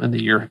renewal in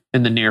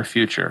the near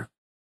future,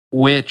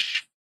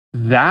 which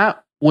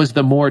that was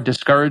the more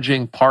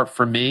discouraging part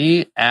for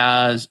me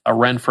as a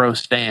Renfrow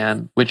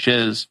stan, which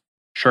is,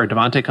 sure,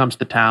 Devontae comes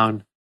to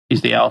town.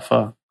 He's the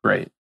alpha.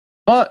 Great.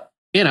 But,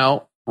 you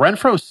know,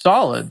 Renfrow's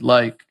solid.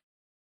 Like,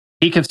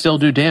 he can still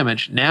do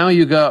damage. Now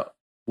you got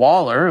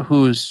Waller,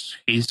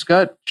 he's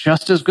got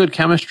just as good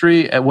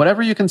chemistry.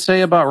 Whatever you can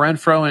say about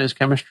Renfrow and his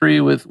chemistry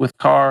with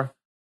Carr,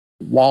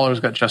 Waller's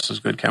got just as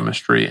good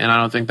chemistry, and I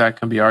don't think that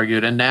can be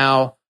argued. And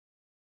now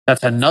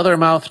that's another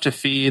mouth to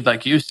feed.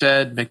 Like you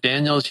said,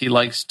 McDaniels, he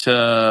likes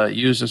to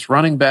use his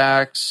running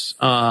backs.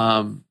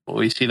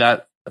 We see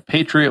that the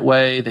Patriot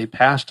way, they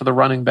pass to the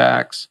running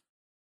backs.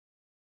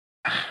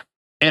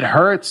 It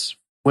hurts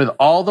with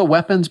all the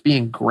weapons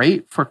being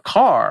great for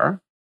Carr.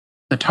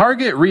 The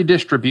target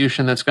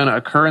redistribution that's going to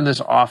occur in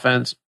this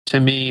offense, to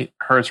me,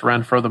 hurts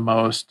Renfrow the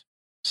most.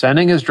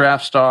 Sending his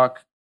draft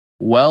stock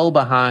well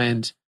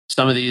behind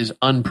some of these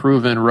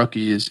unproven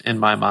rookies in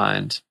my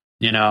mind.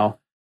 You know,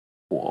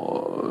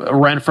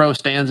 Renfrow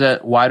stands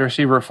at wide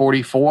receiver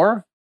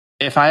 44.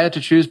 If I had to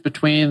choose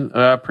between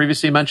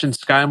previously mentioned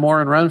Sky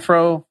Moore and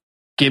Renfrow,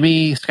 give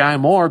me Sky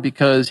Moore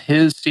because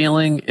his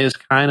ceiling is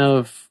kind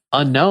of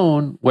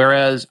unknown,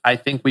 whereas I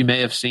think we may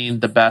have seen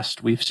the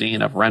best we've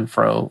seen of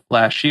Renfrow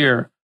last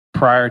year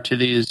prior to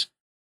this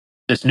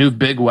new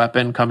big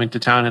weapon coming to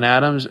town in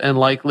Adams, and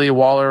likely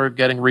Waller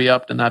getting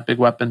re-upped and that big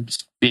weapon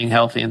being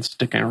healthy and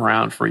sticking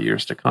around for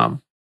years to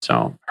come.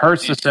 So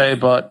hurts to say,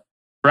 but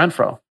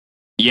Renfrow.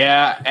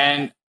 Yeah,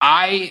 and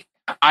I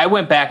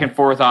went back and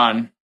forth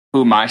on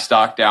who my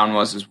stock down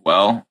was as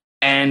well,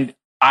 and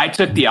I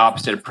took the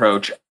opposite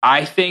approach.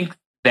 I think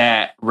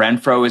that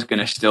Renfrow is going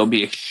to still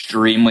be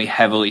extremely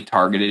heavily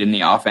targeted in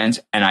the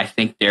offense, and I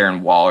think Darren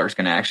Waller is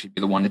going to actually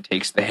be the one that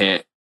takes the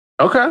hit.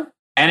 Okay.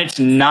 And it's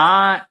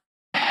not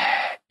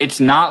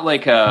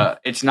like a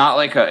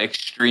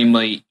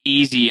extremely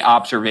easy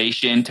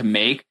observation to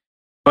make,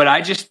 but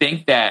I just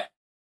think that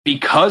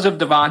because of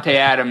Devontae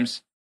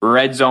Adams'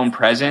 red zone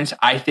presence,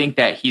 I think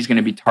that he's going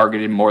to be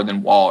targeted more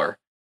than Waller.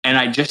 And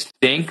I just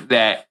think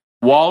that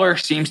Waller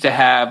seems to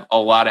have a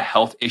lot of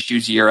health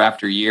issues year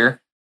after year.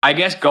 I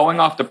guess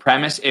going off the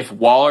premise, if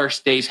Waller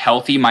stays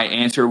healthy, my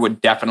answer would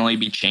definitely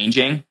be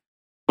changing.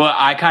 But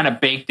I kind of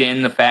baked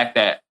in the fact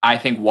that I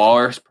think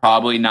Waller's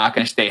probably not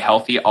going to stay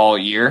healthy all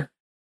year.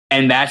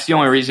 And that's the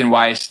only reason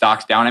why his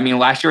stock's down. I mean,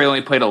 last year he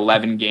only played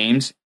 11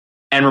 games.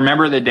 And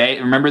remember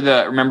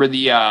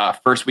the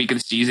first week of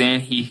the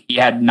season, he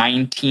had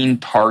 19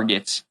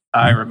 targets.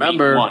 I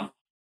remember.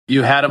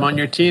 You had him on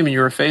your team and you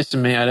were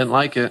facing me. I didn't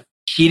like it.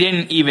 He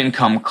didn't even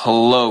come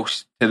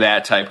close to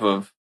that type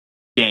of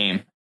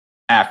game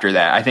after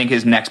that. I think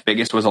his next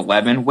biggest was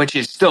 11, which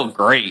is still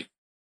great.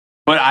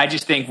 But I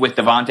just think with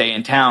Devontae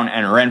in town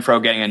and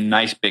Renfrow getting a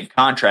nice big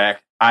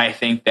contract, I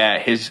think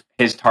that his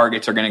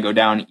targets are going to go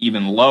down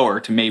even lower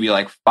to maybe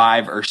like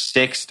 5 or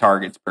 6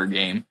 targets per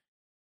game.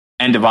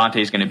 And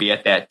Devontae is going to be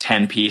at that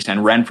 10 piece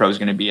and Renfrow is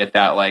going to be at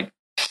that like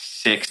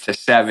 6 to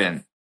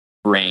 7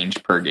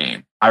 range per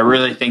game. I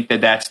really think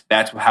that that's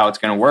how it's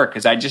going to work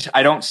because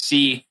I don't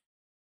see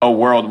a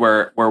world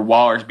where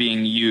Waller's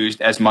being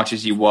used as much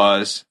as he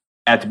was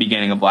at the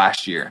beginning of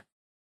last year.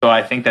 So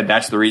I think that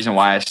that's the reason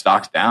why his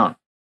stock's down.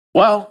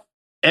 Well,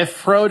 if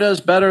Fro does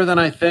better than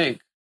I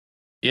think,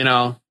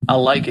 I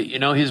like it.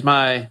 He's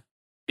my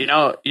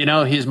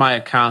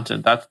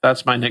accountant.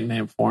 That's my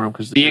nickname for him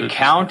because the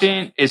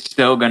accountant is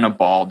still gonna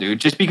ball, dude,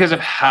 just because of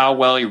how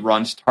well he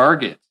runs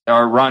targets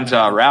or runs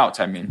routes.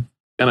 I mean,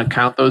 gonna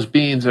count those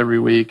beans every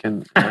week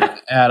and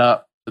add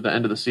up to the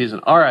end of the season.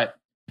 All right,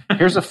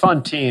 here's a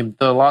fun team: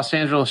 the Los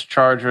Angeles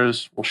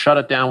Chargers. We'll shut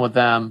it down with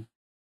them.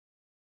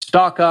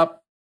 Stock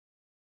up.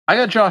 I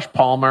got Josh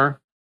Palmer.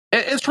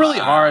 It's really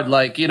hard,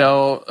 like,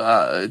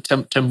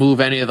 to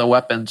move any of the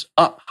weapons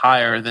up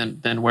higher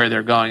than where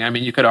they're going. I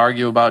mean, you could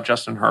argue about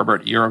Justin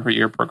Herbert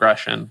year-over-year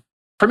progression.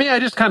 For me, I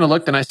just kind of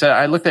looked and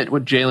I looked at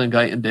what Jalen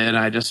Guyton did, and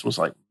I just was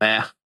like,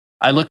 meh.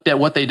 I looked at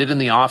what they did in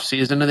the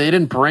offseason, and they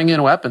didn't bring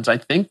in weapons. I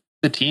think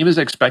the team is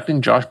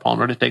expecting Josh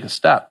Palmer to take a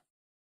step.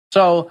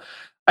 So,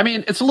 I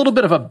mean, it's a little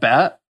bit of a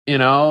bet.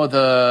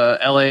 The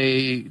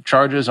LA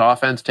Chargers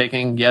offense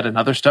taking yet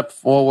another step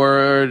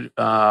forward.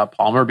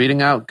 Palmer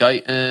beating out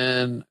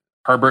Guyton.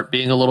 Herbert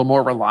being a little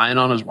more reliant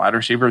on his wide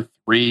receiver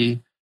 3,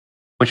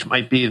 which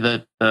might be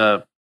the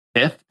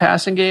 5th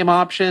passing game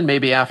option,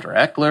 maybe after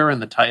Eckler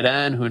and the tight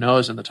end, who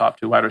knows, in the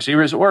top 2 wide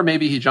receivers, or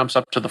maybe he jumps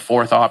up to the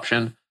 4th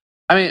option.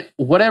 I mean,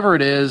 whatever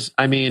it is,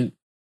 I mean,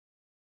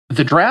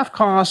 the draft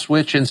cost,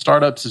 which in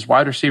startups is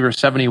wide receiver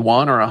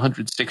 71 or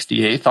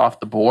 168th off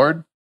the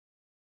board,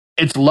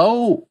 it's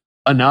low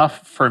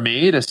enough for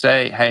me to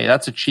say, hey,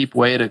 that's a cheap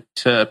way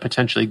to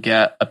potentially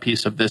get a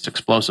piece of this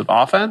explosive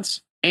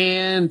offense.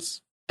 And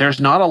there's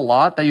not a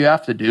lot that you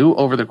have to do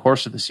over the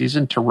course of the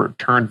season to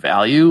return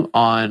value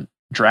on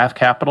draft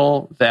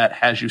capital that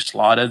has you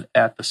slotted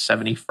at the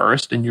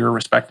 71st in your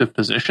respective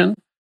position.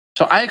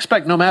 So I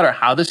expect no matter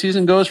how the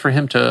season goes for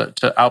him to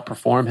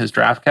outperform his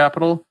draft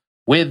capital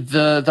with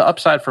the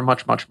upside for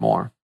much, much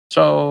more.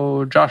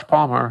 So Josh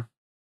Palmer,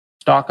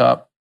 stock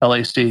up,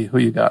 LAC, who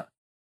you got?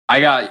 I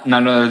got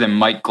none other than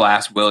Mike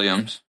Glass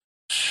Williams.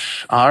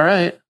 All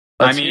right.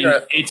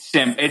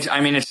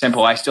 It's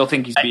simple. I still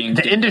think he's being...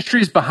 The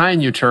industry's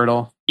behind you,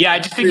 Turtle. Yeah,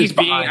 I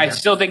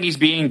still think he's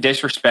being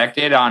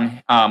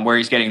disrespected on where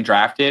he's getting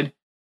drafted.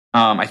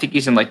 I think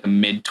he's in like the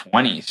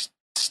mid-20s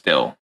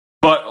still.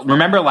 But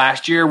remember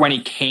last year when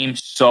he came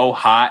so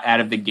hot out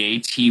of the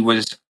gates, he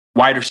was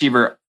wide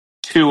receiver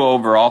 2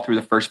 overall through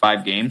the first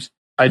 5 games.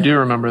 I do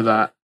remember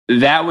that.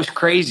 That was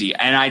crazy.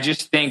 And I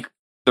just think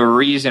the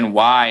reason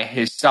why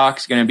his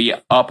stock's going to be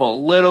up a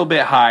little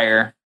bit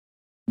higher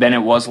than it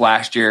was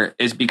last year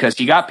is because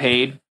he got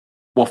paid.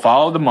 We'll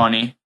follow the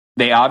money.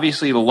 They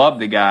obviously love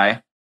the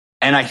guy.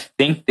 And I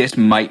think this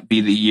might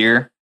be the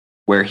year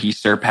where he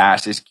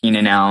surpasses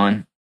Keenan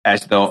Allen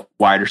as the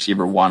wide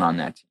receiver 1 on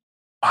that team.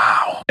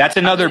 Wow. That's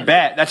another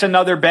bet. That's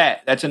another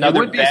bet.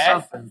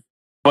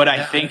 But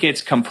I think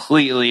it's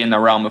completely in the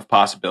realm of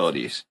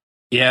possibilities.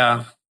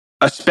 Yeah.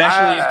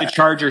 Especially if the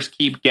Chargers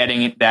keep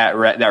getting that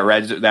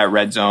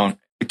red zone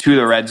to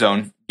the red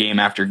zone game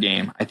after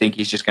game. I think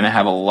he's just going to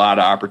have a lot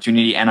of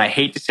opportunity. And I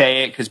hate to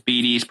say it because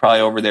BD's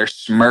probably over there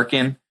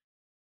smirking,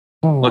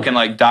 looking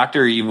like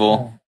Dr.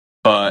 Evil.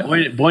 But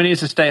boy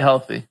needs to stay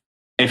healthy.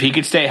 If he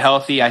could stay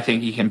healthy, I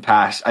think he can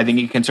pass. I think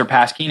he can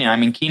surpass Keenan. I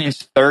mean,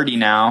 Keenan's 30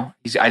 now.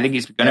 I think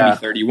he's going to be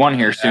 31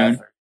 here soon.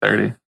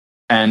 30.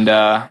 And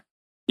I'll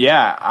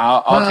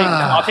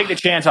take the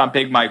chance on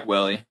Big Mike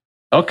Willie.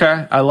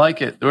 Okay, I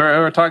like it.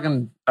 We're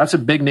talking. That's a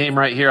big name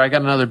right here. I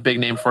got another big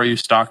name for you.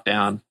 Stock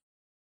down.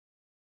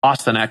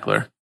 Austin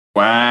Eckler.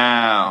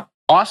 Wow.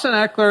 Austin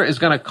Eckler is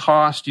going to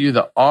cost you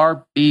the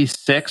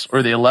RB6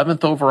 or the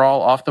 11th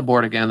overall off the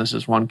board. Again, this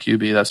is 1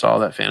 QB. That's all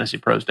that Fantasy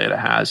Pros data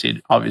has.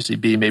 He'd obviously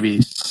be maybe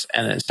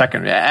in a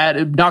second.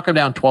 Knock him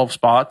down 12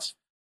 spots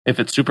if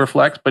it's super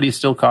flex, but he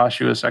still costs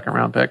you a second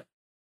round pick.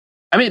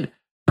 I mean,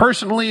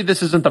 personally,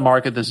 this isn't the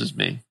market. This is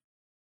me.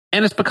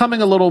 And it's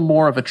becoming a little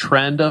more of a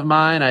trend of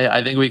mine.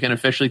 I think we can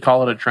officially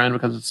call it a trend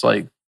because it's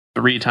like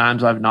 3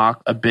 times I've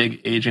knocked a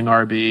big aging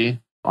RB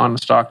on the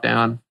stock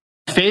down.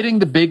 Fading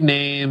the big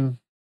name,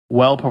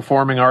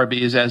 well-performing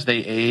RBs as they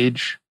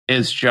age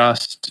is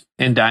just,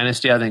 in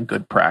Dynasty, I think,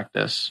 good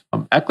practice.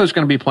 Eckler's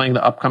going to be playing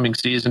the upcoming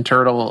season.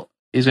 Turtle,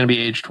 he's going to be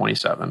age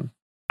 27.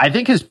 I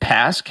think his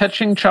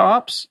pass-catching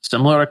chops,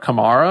 similar to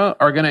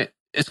Kamara,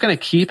 it's going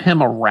to keep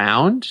him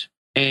around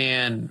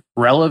and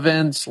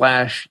relevant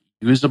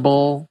 /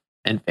 usable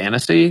in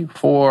fantasy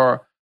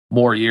for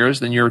more years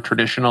than your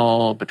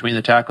traditional between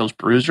the tackles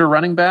bruiser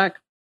running back.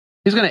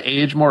 He's going to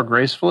age more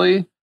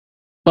gracefully.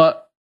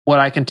 But what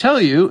I can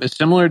tell you is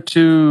similar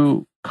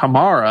to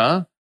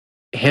Kamara,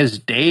 his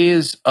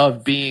days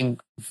of being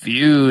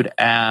viewed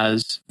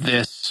as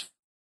this,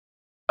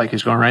 like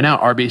he's going right now,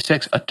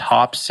 RB6, a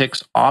top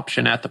 6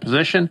 option at the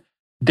position,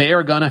 they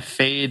are going to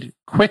fade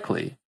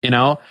quickly,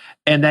 and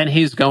then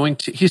he's still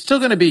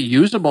going to be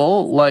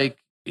usable like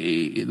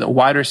the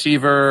wide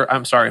receiver,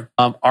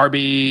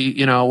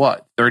 RB,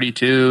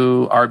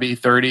 32, RB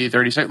 30,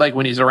 36, like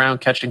when he's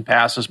around catching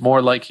passes,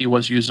 more like he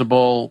was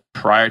usable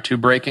prior to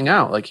breaking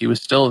out. Like he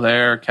was still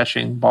there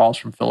catching balls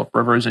from Phillip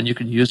Rivers, and you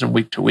can use him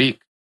week to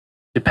week.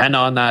 Depend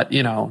on that,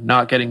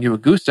 not getting you a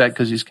goose egg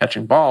because he's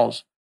catching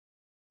balls.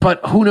 But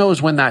who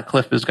knows when that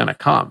cliff is going to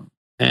come.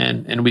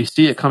 And we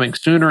see it coming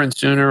sooner and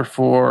sooner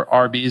for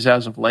RBs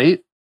as of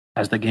late,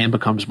 as the game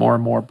becomes more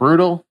and more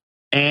brutal.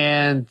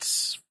 And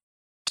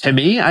to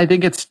me, I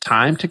think it's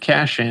time to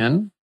cash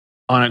in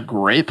on a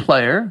great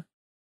player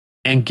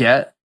and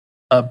get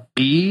a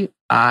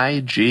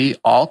BIG,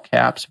 all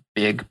caps,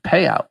 big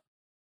payout.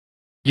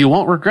 You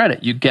won't regret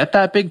it. You get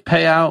that big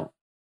payout.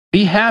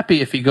 Be happy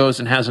if he goes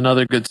and has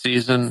another good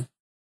season.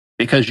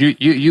 because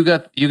you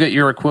got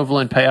your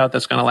equivalent payout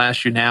that's going to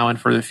last you now and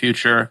for the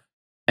future,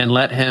 and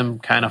let him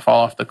kind of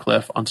fall off the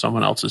cliff on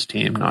someone else's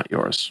team, not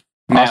yours.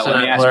 Matt,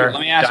 let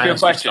me ask you a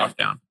question.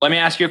 Let me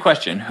ask you a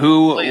question.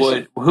 Who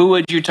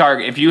would you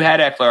target if you had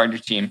Eckler on your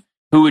team?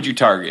 Who would you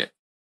target?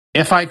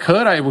 If I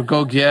could, I would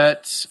go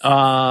get.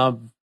 I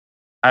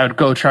would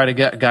go try to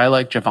get a guy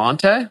like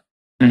Javonte.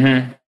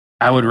 Mm-hmm.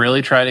 I would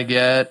really try to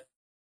get.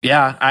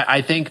 Yeah,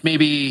 I think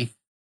maybe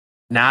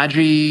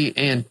Najee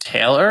and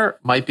Taylor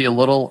might be a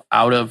little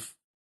out of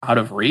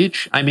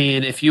reach. I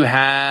mean, if you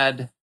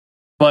had,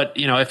 but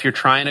if you're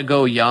trying to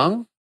go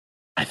young,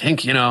 I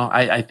think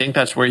I think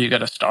that's where you got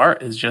to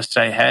start. Is just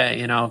say,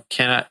 hey,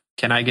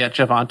 can I get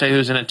Javonte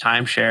who's in a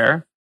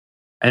timeshare,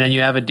 and then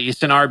you have a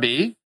decent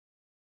RB.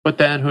 But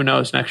then who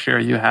knows, next year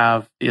you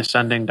have the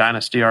ascending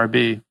dynasty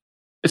RB.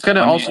 It's going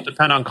to also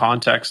depend on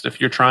context. If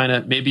you're trying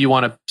to, maybe you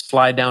want to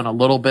slide down a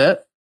little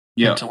bit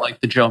into like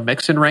the Joe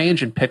Mixon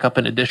range and pick up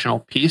an additional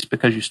piece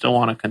because you still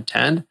want to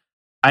contend.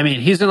 I mean,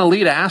 he's an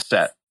elite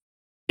asset.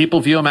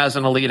 People view him as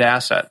an elite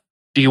asset.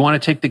 Do you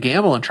want to take the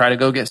gamble and try to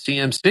go get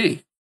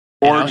CMC?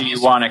 Or do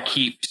you want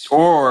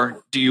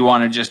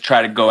to just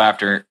try to go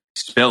after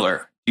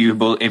Spiller?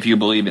 If you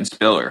believe in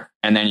Spiller,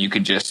 and then you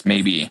could just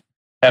maybe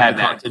have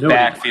that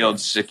backfield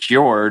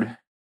secured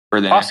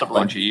for the next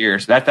bunch of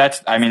years.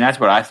 That's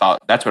what I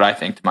thought. That's what I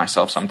think to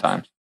myself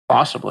sometimes.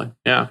 Possibly,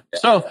 yeah.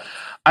 So,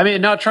 I mean,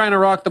 not trying to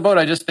rock the boat.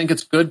 I just think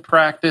it's good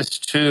practice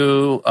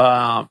to,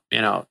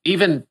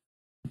 even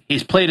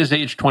he's played his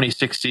age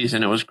 26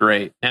 season. It was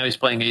great. Now he's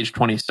playing age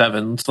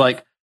 27. It's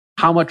like,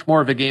 how much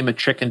more of a game of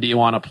chicken do you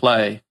want to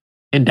play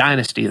in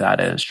Dynasty? That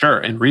is, sure.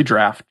 In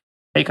redraft,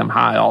 take him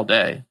high all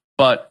day.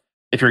 But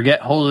if you're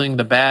holding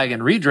the bag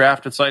in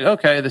redraft, it's like,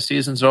 okay, the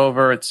season's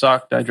over. It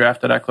sucked. I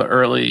drafted Eckler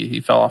early.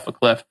 He fell off a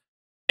cliff.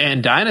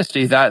 And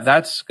Dynasty,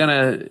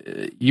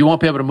 you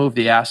won't be able to move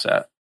the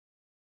asset.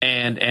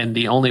 And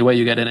the only way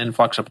you get an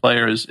influx of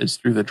players is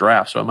through the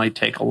draft. So it might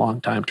take a long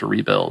time to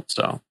rebuild.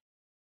 So,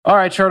 all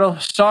right, Turtle,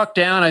 stock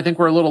down. I think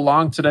we're a little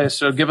long today.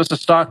 So give us a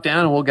stock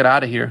down and we'll get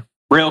out of here.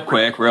 Real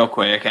quick.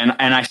 And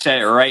I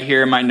said it right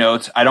here in my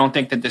notes. I don't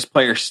think that this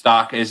player's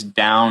stock is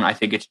down. I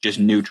think it's just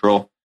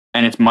neutral.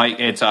 And it's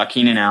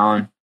Keenan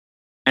Allen.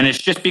 And it's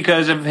just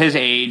because of his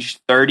age,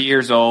 30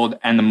 years old,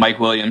 and the Mike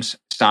Williams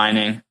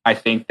signing. I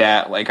think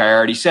that, like I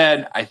already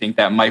said, I think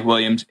that Mike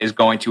Williams is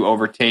going to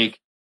overtake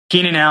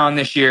Keenan Allen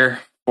this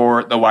year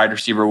for the wide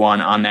receiver one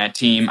on that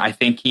team. I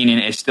think Keenan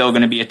is still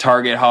going to be a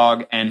target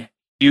hog and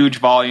huge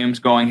volumes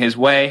going his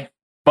way.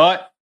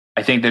 But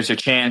I think there's a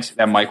chance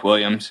that Mike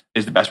Williams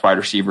is the best wide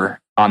receiver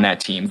on that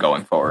team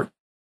going forward.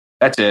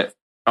 That's it.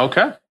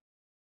 Okay.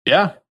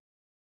 Yeah.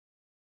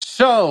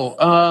 So,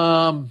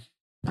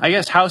 I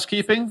guess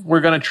housekeeping,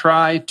 we're going to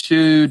try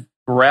to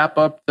wrap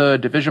up the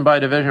division by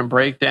division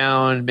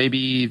breakdown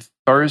maybe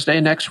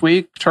Thursday next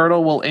week.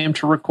 Turtle will aim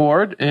to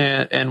record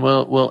and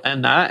we'll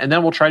end that. And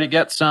then we'll try to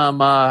get some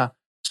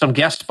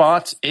guest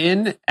spots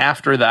in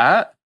after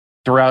that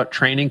throughout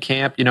training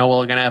camp. We're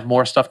going to have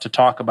more stuff to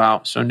talk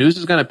about. So news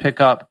is going to pick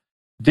up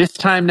this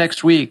time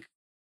next week.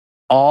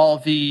 All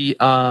the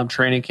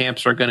training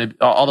camps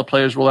all the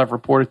players will have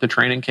reported to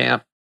training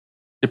camp.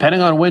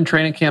 Depending on when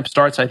training camp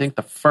starts, I think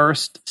the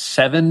first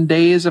 7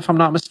 days, if I'm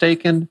not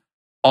mistaken,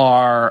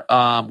 are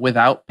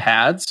without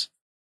pads.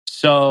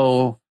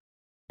 So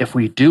if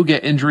we do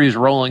get injuries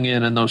rolling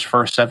in those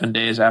first 7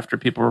 days after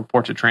people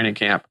report to training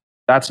camp,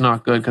 that's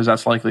not good because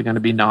that's likely going to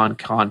be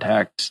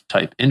non-contact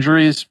type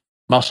injuries,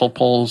 muscle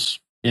pulls,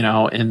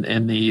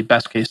 in the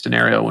best case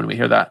scenario when we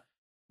hear that.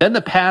 Then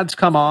the pads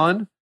come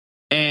on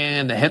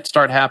and the hits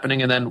start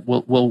happening, and then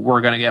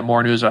we're going to get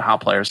more news of how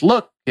players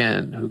look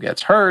and who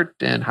gets hurt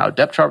and how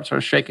depth charts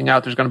are shaking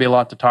out. There's going to be a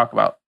lot to talk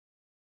about.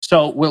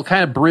 So we'll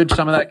kind of bridge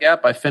some of that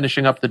gap by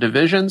finishing up the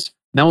divisions.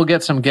 Then we'll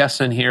get some guests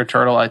in here,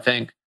 Turtle, I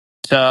think,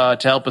 to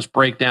help us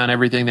break down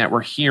everything that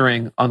we're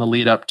hearing on the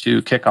lead up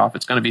to kickoff.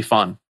 It's going to be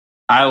fun.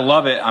 I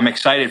love it. I'm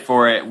excited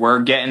for it. We're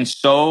getting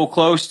so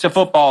close to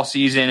football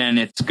season, and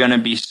it's going to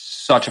be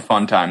such a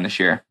fun time this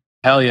year.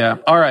 Hell yeah.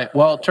 All right.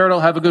 Well,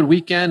 Turtle, have a good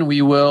weekend.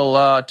 We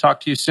will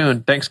talk to you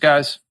soon. Thanks,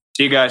 guys.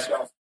 See you guys.